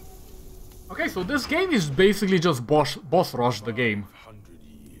 Okay, so this game is basically just boss rush the game.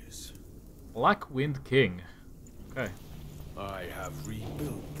 Black Wind King. Okay. I have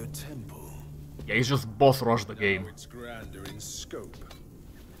rebuilt the temple. Yeah, he's just boss rush the game. Now it's grander in scope.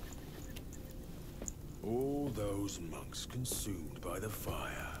 All those monks consumed by the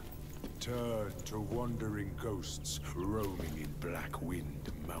fire turned to wandering ghosts roaming in Black Wind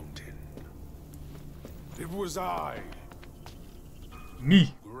Mountain. It was I.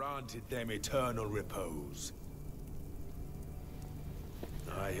 Me. Granted them eternal repose.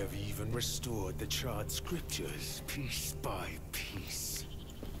 I have even restored the charred scriptures piece by piece.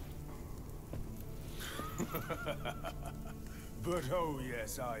 But oh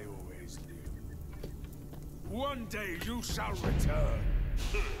yes, I always knew. One day you shall return.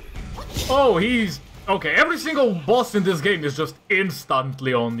 Oh, he's... okay, every single boss in this game is just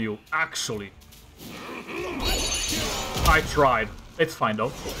instantly on you, actually. I tried. It's fine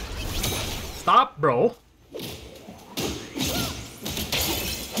though. Stop, bro.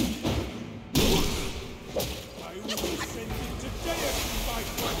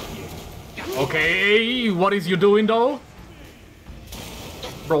 Okay, what is you doing though?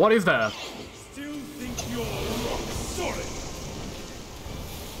 Bro, what is that? Still think you're rock solid?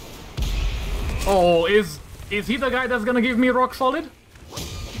 Oh, is he the guy that's gonna give me rock solid?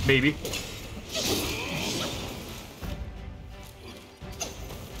 Maybe.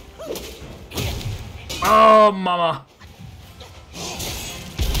 Oh, mama.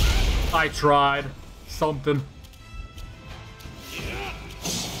 I tried something.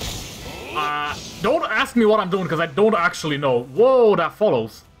 Don't ask me what I'm doing because I don't actually know. Whoa, that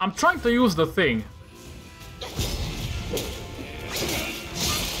follows. I'm trying to use the thing.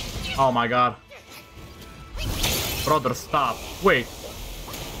 Oh my god. Brother, stop. Wait.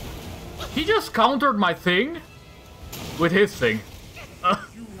 He just countered my thing with his thing. You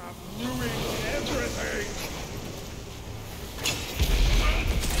have ruined everything!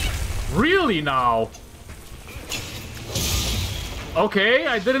 Really now? Okay,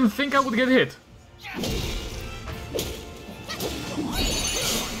 I didn't think I would get hit.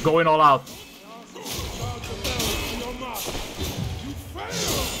 Going all out.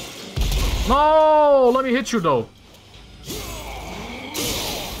 No, let me hit you though.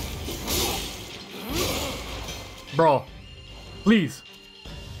 Bro, please.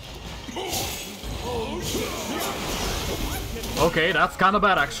 Okay, that's kind of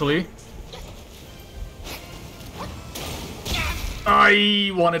bad actually.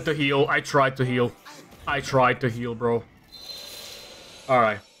 I wanted to heal. I tried to heal. I tried to heal, bro.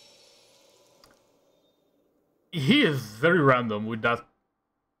 Alright. He is very random with that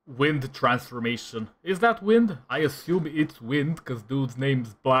wind transformation. Is that wind? I assume it's wind, because dude's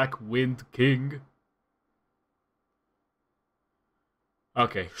name's Black Wind King.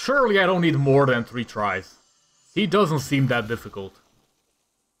 Okay, surely I don't need more than 3 tries. He doesn't seem that difficult.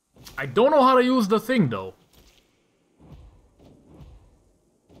 I don't know how to use the thing, though.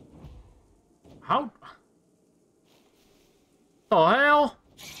 How? The hell?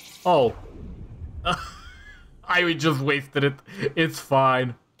 Oh. I just wasted it. It's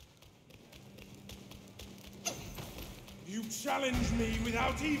fine. You challenged me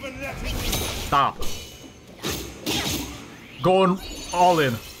without even letting me. Stop. Going all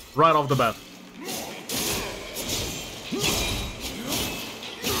in. Right off the bat.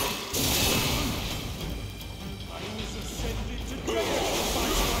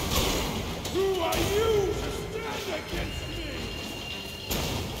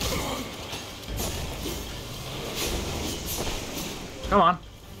 Come on.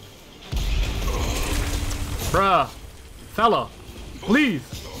 Bruh. Fella. Please.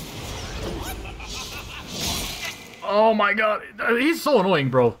 Oh my god. He's so annoying,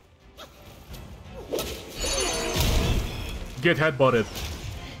 bro. Get headbutted.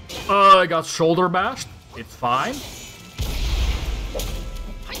 I got shoulder bashed. It's fine.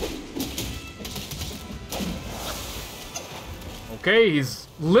 Okay, he's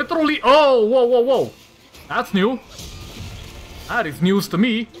literally... Oh, whoa, whoa, whoa. That's new. That is news to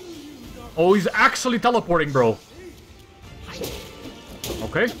me. Oh, he's actually teleporting, bro.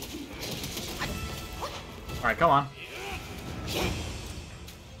 Okay. Alright, come on.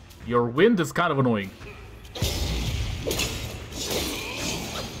 Your wind is kind of annoying.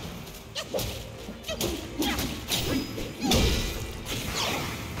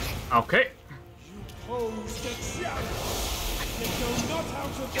 Okay.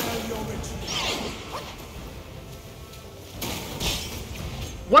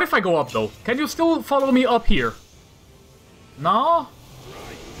 What if I go up, though? Can you still follow me up here? No?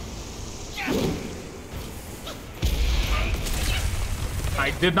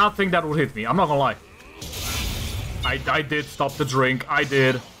 I did not think that would hit me. I'm not gonna lie. I did stop the drink. I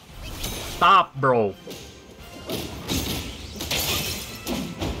did. Stop, bro.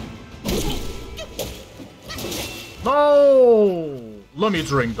 No! Let me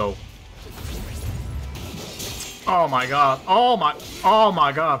drink, though. Oh my god. Oh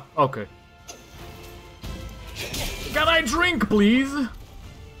my god. Okay. Can I drink, please?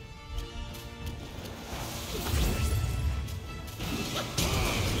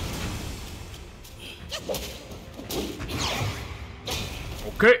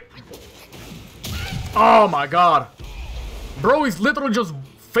 Okay. Oh my god. Bro is literally just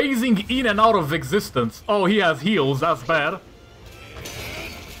phasing in and out of existence. Oh, he has heals. That's bad.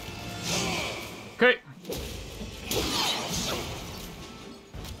 Okay.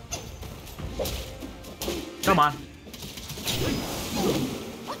 Come on.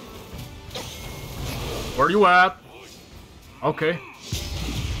 Where you at? Okay.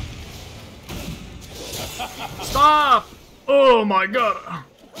 Stop! Oh my god.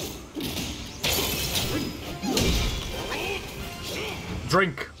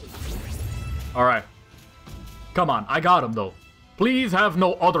 Drink. Alright. Come on, I got him though. Please have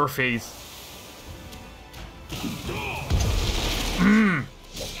no other phase.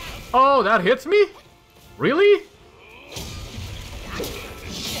 Oh, that hits me? Really?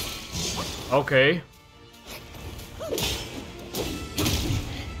 Okay.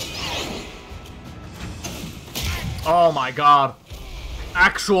 Oh my god.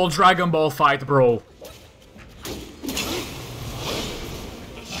 Actual Dragon Ball fight, bro.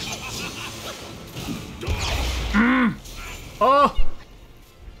 Oh!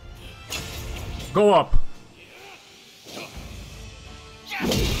 Go up.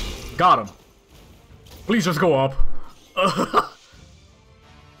 Got him. Please just go up.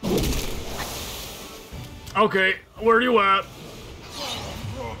 Okay, where are you at?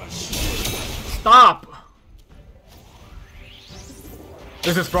 Stop!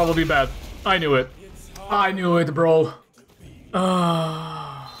 This is probably bad. I knew it. I knew it, bro.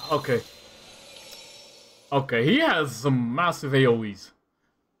 Okay. Okay, he has some massive AoEs.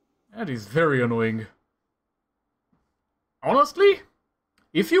 That is very annoying. Honestly,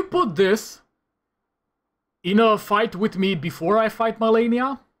 if you put this in a fight with me before I fight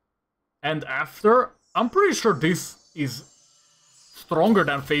Malenia, and after, I'm pretty sure this is stronger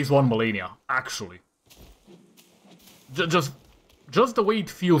than Phase 1 Malenia, actually. Just the way it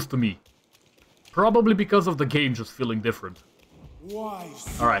feels to me. Probably because of the game just feeling different.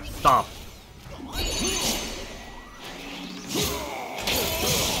 Alright, stop.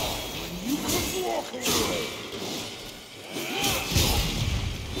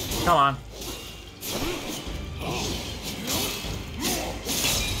 Come on.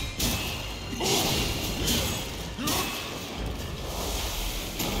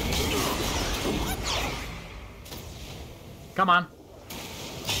 Come on.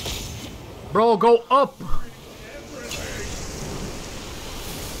 Bro, go up.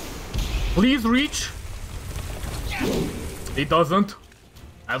 Please reach. It doesn't.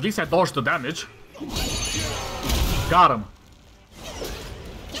 At least I dodged the damage. Got him.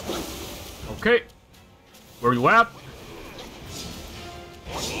 Okay. Where you at?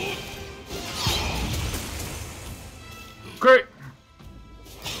 Okay.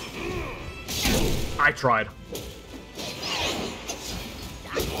 I tried.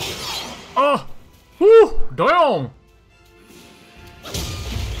 Oh! Whew! Damn!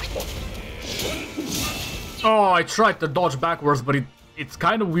 Oh, I tried to dodge backwards, but it's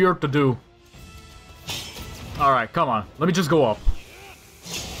kind of weird to do. Alright, come on. Let me just go up.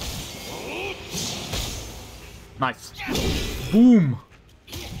 Nice. Boom!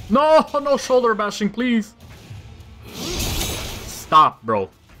 No! No shoulder bashing, please! Stop, bro.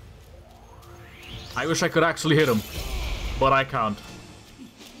 I wish I could actually hit him, but I can't.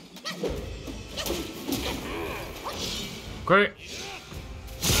 Okay.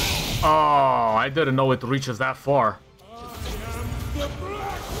 Oh, I didn't know it reaches that far.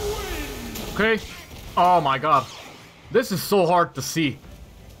 Okay. Oh my god. This is so hard to see.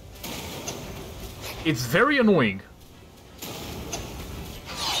 It's very annoying.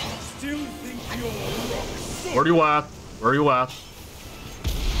 Where you at? Where you at?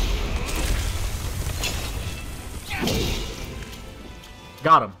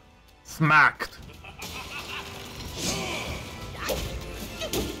 Got him. Smacked.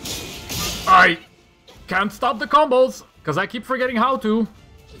 I can't stop the combos, because I keep forgetting how to.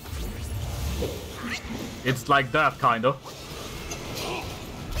 It's like that, kinda.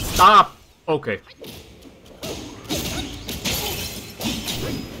 Stop! Okay.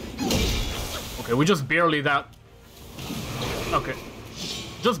 Okay, we just barely that... Okay.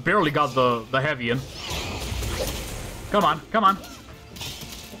 Just barely got the heavy in. Come on, come on.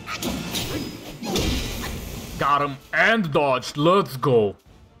 Got him and dodged. Let's go.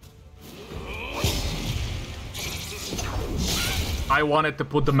 I wanted to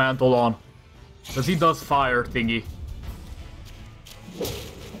put the mantle on, because he does fire thingy.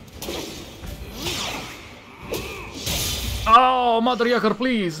 Oh, Mother Yucker,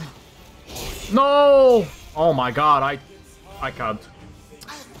 please! No! Oh my god, I can't.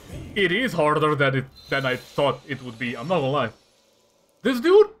 It is harder than I thought it would be, I'm not gonna lie. This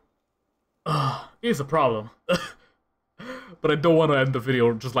dude is a problem. But I don't want to end the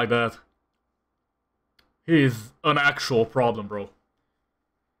video just like that. He's an actual problem, bro.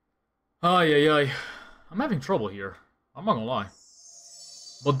 Ay, ay, ay. I'm having trouble here. I'm not gonna lie.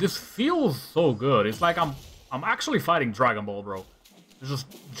 But this feels so good. It's like I'm actually fighting Dragon Ball, bro. It's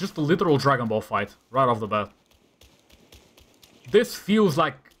just a literal Dragon Ball fight right off the bat. This feels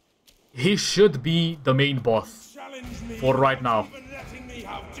like he should be the main boss for right now.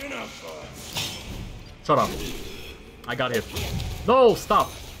 Shut up. I got hit. No, stop.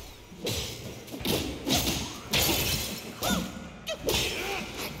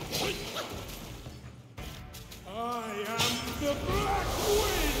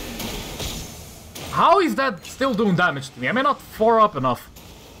 How is that still doing damage to me? Am I not 4 up enough?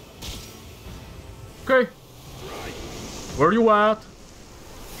 Okay. Where you at?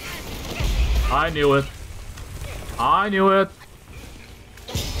 I knew it. I knew it.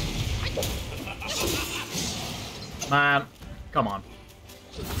 Man, come on.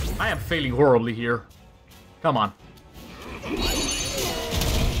 I am failing horribly here. Come on.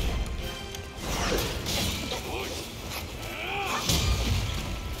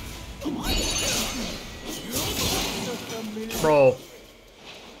 Bro.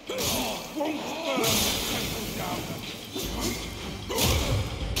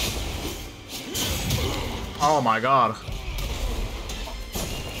 Oh my god.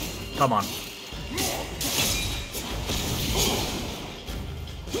 Come on.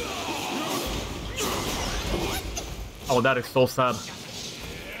 Oh, that is so sad.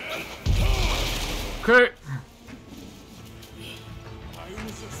 Okay.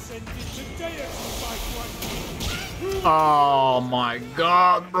 Oh my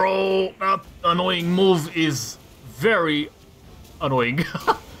god, bro. That annoying move is very annoying.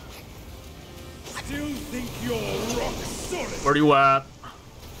 Still think you're rock solid? Where you at?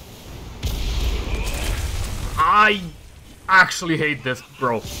 I actually hate this,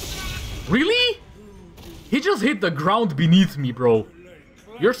 bro. Really? He just hit the ground beneath me, bro.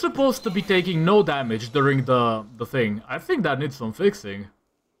 You're supposed to be taking no damage during the thing. I think that needs some fixing.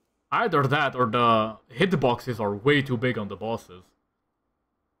 Either that or the hitboxes are way too big on the bosses.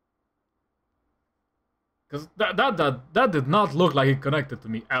 Because that did not look like it connected to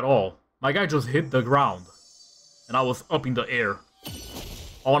me at all. My guy just hit the ground. And I was up in the air.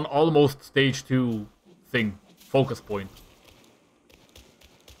 On almost stage 2 thing. Focus point.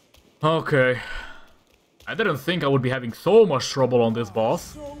 Okay. I didn't think I would be having so much trouble on this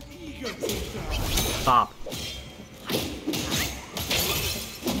boss. Stop.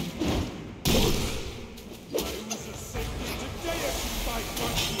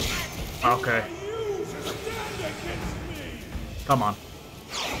 Okay. Come on.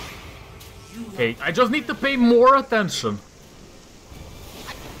 Okay, I just need to pay more attention.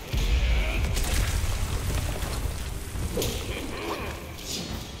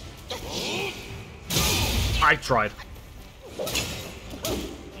 I tried.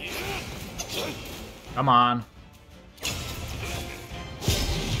 Come on.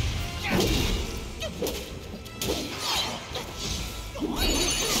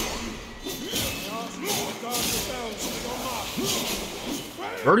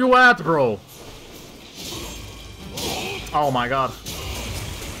 Where you at, bro? Oh my god.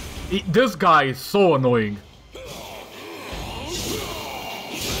 This guy is so annoying.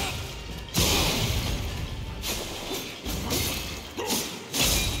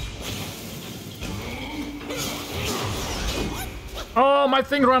 Oh, my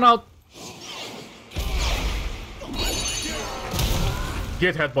thing ran out.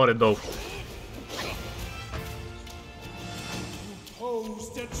 Get headbutted though.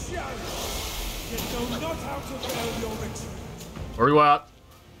 Where you at?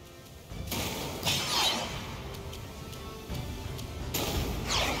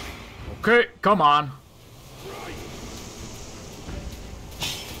 Okay, come on.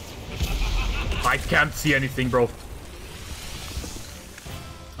 I can't see anything, bro.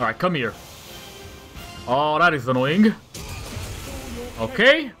 Alright, come here. Oh, that is annoying.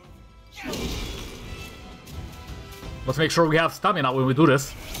 Okay. Let's make sure we have stamina when we do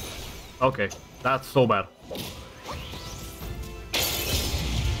this. Okay, that's so bad.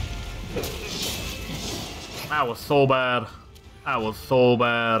 That was so bad. That was so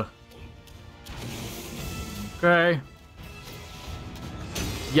bad. Okay.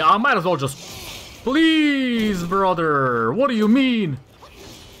 Yeah, I might as well just... Please, brother! What do you mean?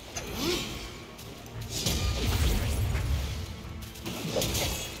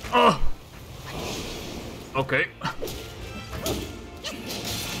 Oh! Okay.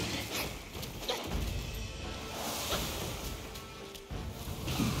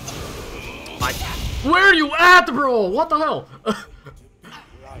 Where are you at, bro? What the hell?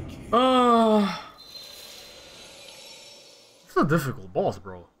 It's a difficult boss,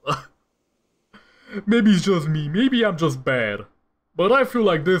 bro. Maybe it's just me. Maybe I'm just bad. But I feel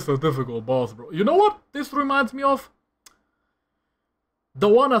like this is a difficult boss, bro. You know what this reminds me of? The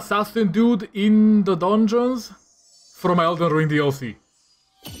one assassin dude in the dungeons from Elden Ring DLC.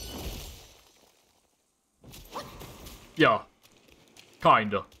 Yeah.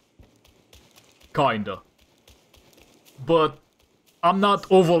 Kinda. But I'm not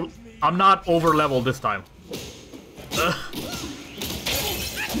over leveled this time.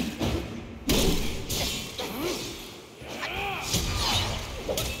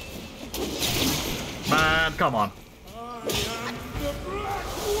 Man, come on.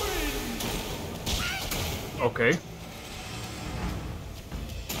 Okay.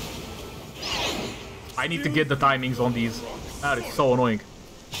 I need to get the timings on these. That is so annoying.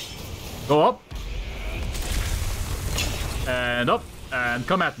 Go up. And up. And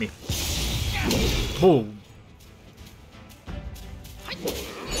come at me. Boom.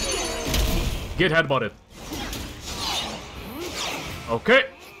 Get headbutted. Okay.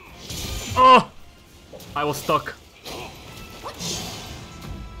 Oh! I was stuck.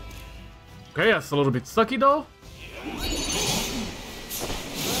 Okay, that's a little bit sucky though.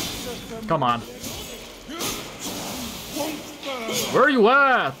 Come on. Where are you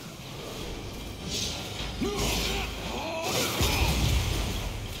at?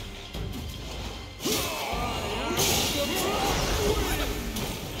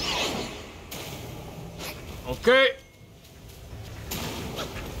 Okay.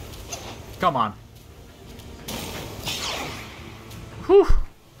 Come on. Whew.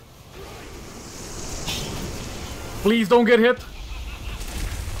 Please don't get hit.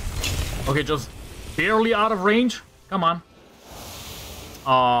 Okay, just barely out of range. Come on.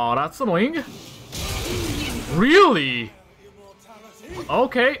 Oh, that's annoying. Really?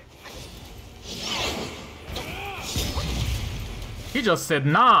 Okay. He just said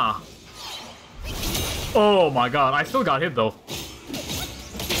nah. Oh my god, I still got hit though.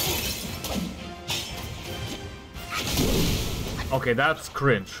 Okay, that's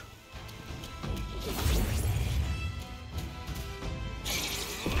cringe.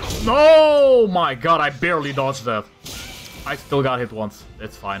 Oh my god, I barely dodged that. I still got hit once.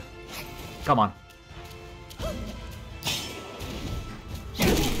 It's fine. Come on.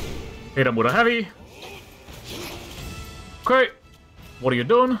 Hit him with a heavy. Okay. What are you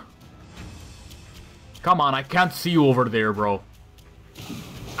doing? Come on, I can't see you over there, bro.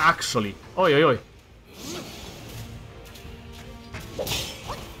 Actually. Oi, oi, oi.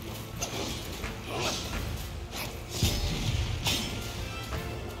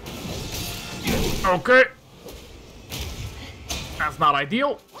 Okay. That's not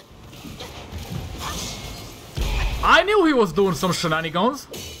ideal. I knew he was doing some shenanigans.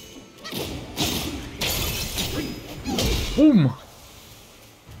 Boom.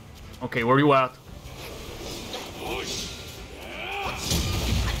 Okay, where you at?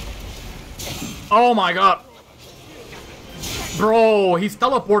 Oh my god. Bro, he's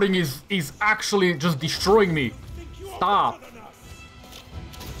teleporting, he's actually just destroying me. Stop.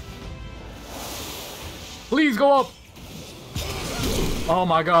 Please go up. Oh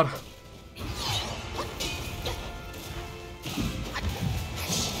my god.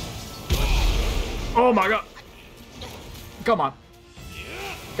 Oh my god. Come on.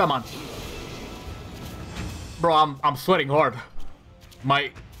 Come on. Bro, I'm sweating hard.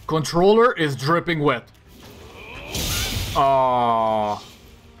 My controller is dripping wet.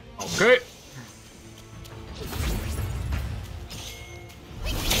 Okay.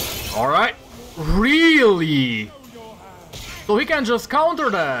 Alright. Really? So he can just counter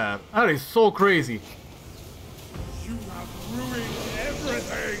that. That is so crazy. You have ruined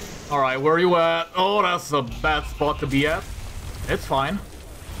everything. Alright, where are you at? Oh, that's a bad spot to be at. It's fine.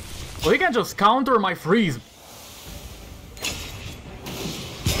 So he can just counter my freeze.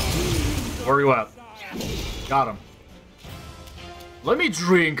 Where are you at? Got him. Let me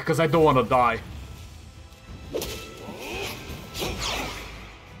drink, because I don't want to die.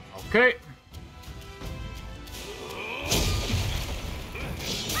 Okay.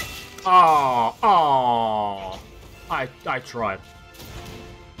 Oh. I tried.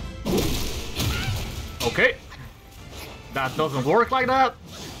 Okay. That doesn't work like that.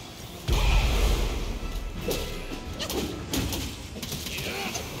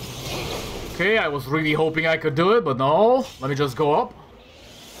 Okay, I was really hoping I could do it, but no. Let me just go up.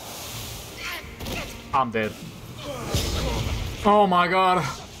 I'm dead. Oh my god.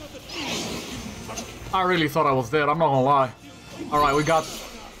 I really thought I was dead, I'm not gonna lie. Alright, we got...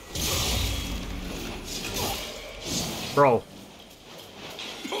 Bro.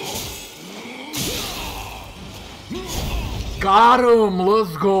 Got him!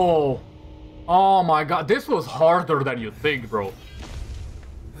 Let's go! Oh my god, this was harder than you think, bro.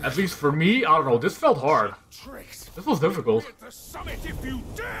 At least for me, I don't know, this felt hard. This was difficult.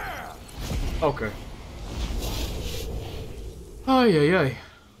 Okay. Ay, ay, ay.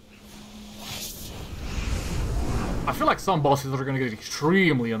 I feel like some bosses are gonna get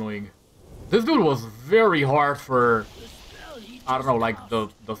extremely annoying. This dude was very hard for, I don't know, like the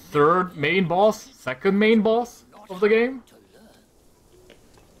third main boss, second main boss of the game.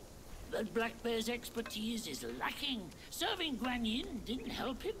 But Black Bear's expertise is lacking. Serving Guan Yin didn't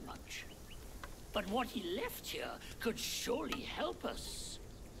help him much. But what he left here could surely help us.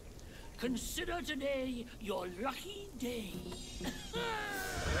 Consider today your lucky day.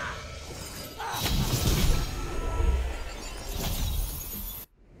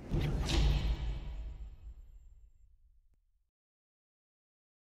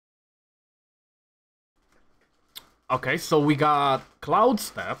 Okay, so we got Cloud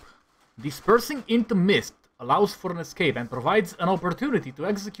Step. Dispersing into mist allows for an escape and provides an opportunity to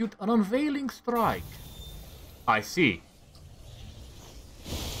execute an unveiling strike. I see.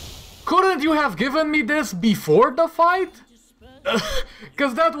 Couldn't you have given me this before the fight?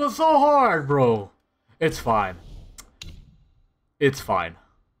 Cause that was so hard, bro. It's fine. It's fine.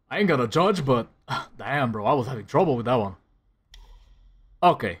 I ain't gonna judge, but... damn, bro, I was having trouble with that one.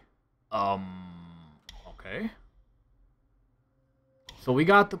 Okay. Okay. So we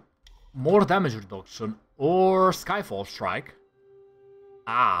got more damage reduction or Skyfall Strike.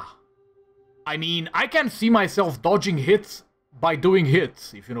 Ah. I mean, I can see myself dodging hits by doing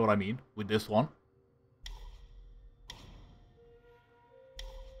hits, if you know what I mean, with this one.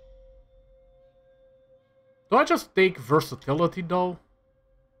 Do I just take versatility though?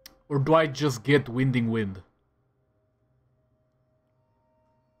 Or do I just get Winding Wind?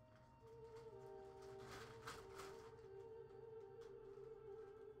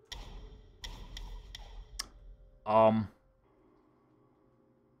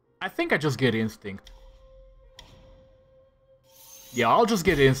 I think I just get Instinct. Yeah, I'll just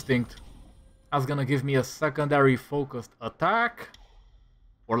get Instinct. That's gonna give me a secondary focused attack.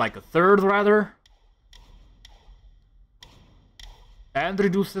 Or like a third, rather. And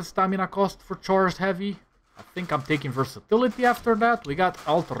reduces stamina cost for charged heavy. I think I'm taking versatility after that. We got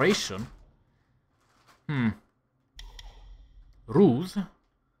alteration. Ruse.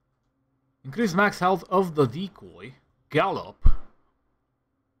 Increase max health of the decoy. Gallop.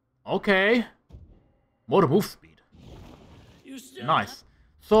 Okay. More move speed. Nice.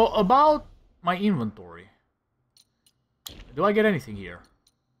 So about my inventory. Do I get anything here?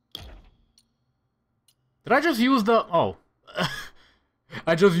 Did I just use the... Oh.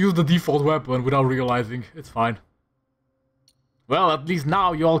 I just used the default weapon without realizing. It's fine. Well, at least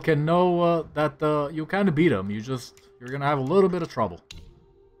now you all can know that you can beat him. You're gonna have a little bit of trouble.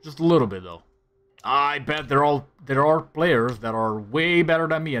 Just a little bit, though. I bet there are players that are way better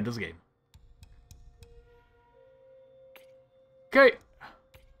than me at this game. Okay.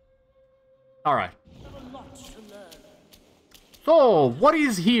 Alright. So, what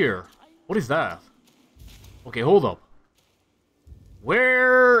is here? What is that? Okay, hold up.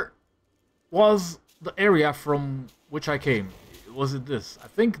 Where was the area from which I came? Was it this? I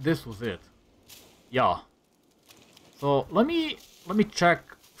think this was it. Yeah. So let me check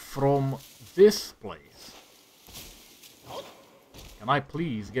from this place. Can I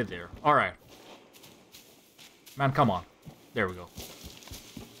please get there? Alright. Man, come on. There we go.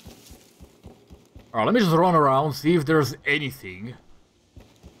 Alright, let me just run around, see if there's anything.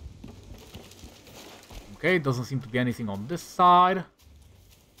 Okay, doesn't seem to be anything on this side.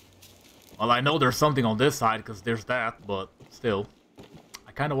 Well, I know there's something on this side because there's that, but still.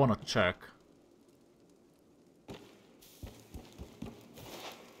 I kind of want to check.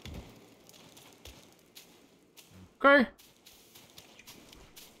 Okay.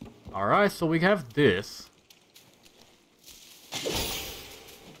 Alright, so we have this.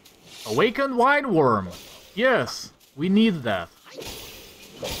 Awakened Wine Worm. Yes, we need that.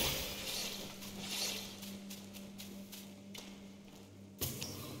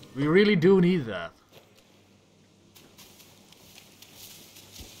 We really do need that.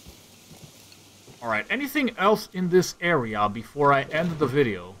 Alright, anything else in this area before I end the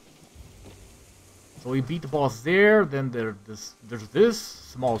video? So we beat the boss there, then there's this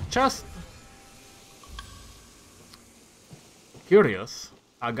small chest. Curious,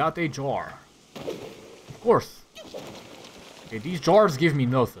 I got a jar. Of course. Okay, these jars give me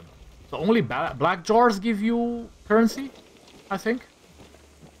nothing. So only black jars give you currency, I think.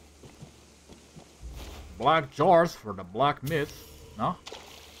 Black jars for the black myth, no?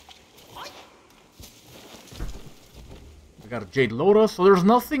 We got a Jade Lotus, so there's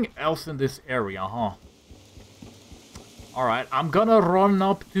nothing else in this area, huh? Alright, I'm gonna run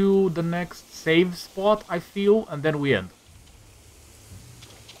up to the next save spot, I feel, and then we end.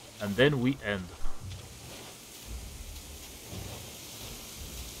 And then we end.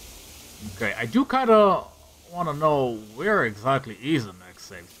 Okay, I do kinda wanna know where exactly is the next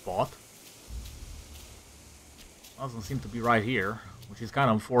save spot. Doesn't seem to be right here, which is kind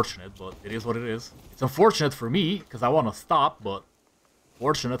of unfortunate, but it is what it is. It's unfortunate for me, because I want to stop, but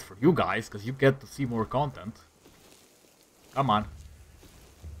fortunate for you guys, because you get to see more content. Come on.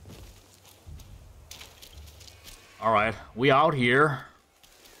 Alright, we out here.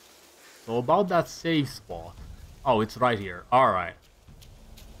 So about that save spot. Oh, it's right here. Alright.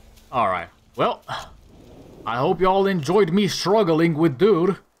 Alright. Well, I hope y'all enjoyed me struggling with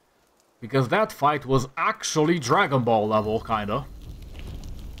Dude. Because that fight was actually Dragon Ball level, kinda.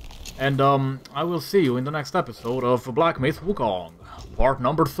 And, I will see you in the next episode of Black Myth Wukong, part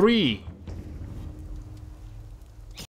number 3.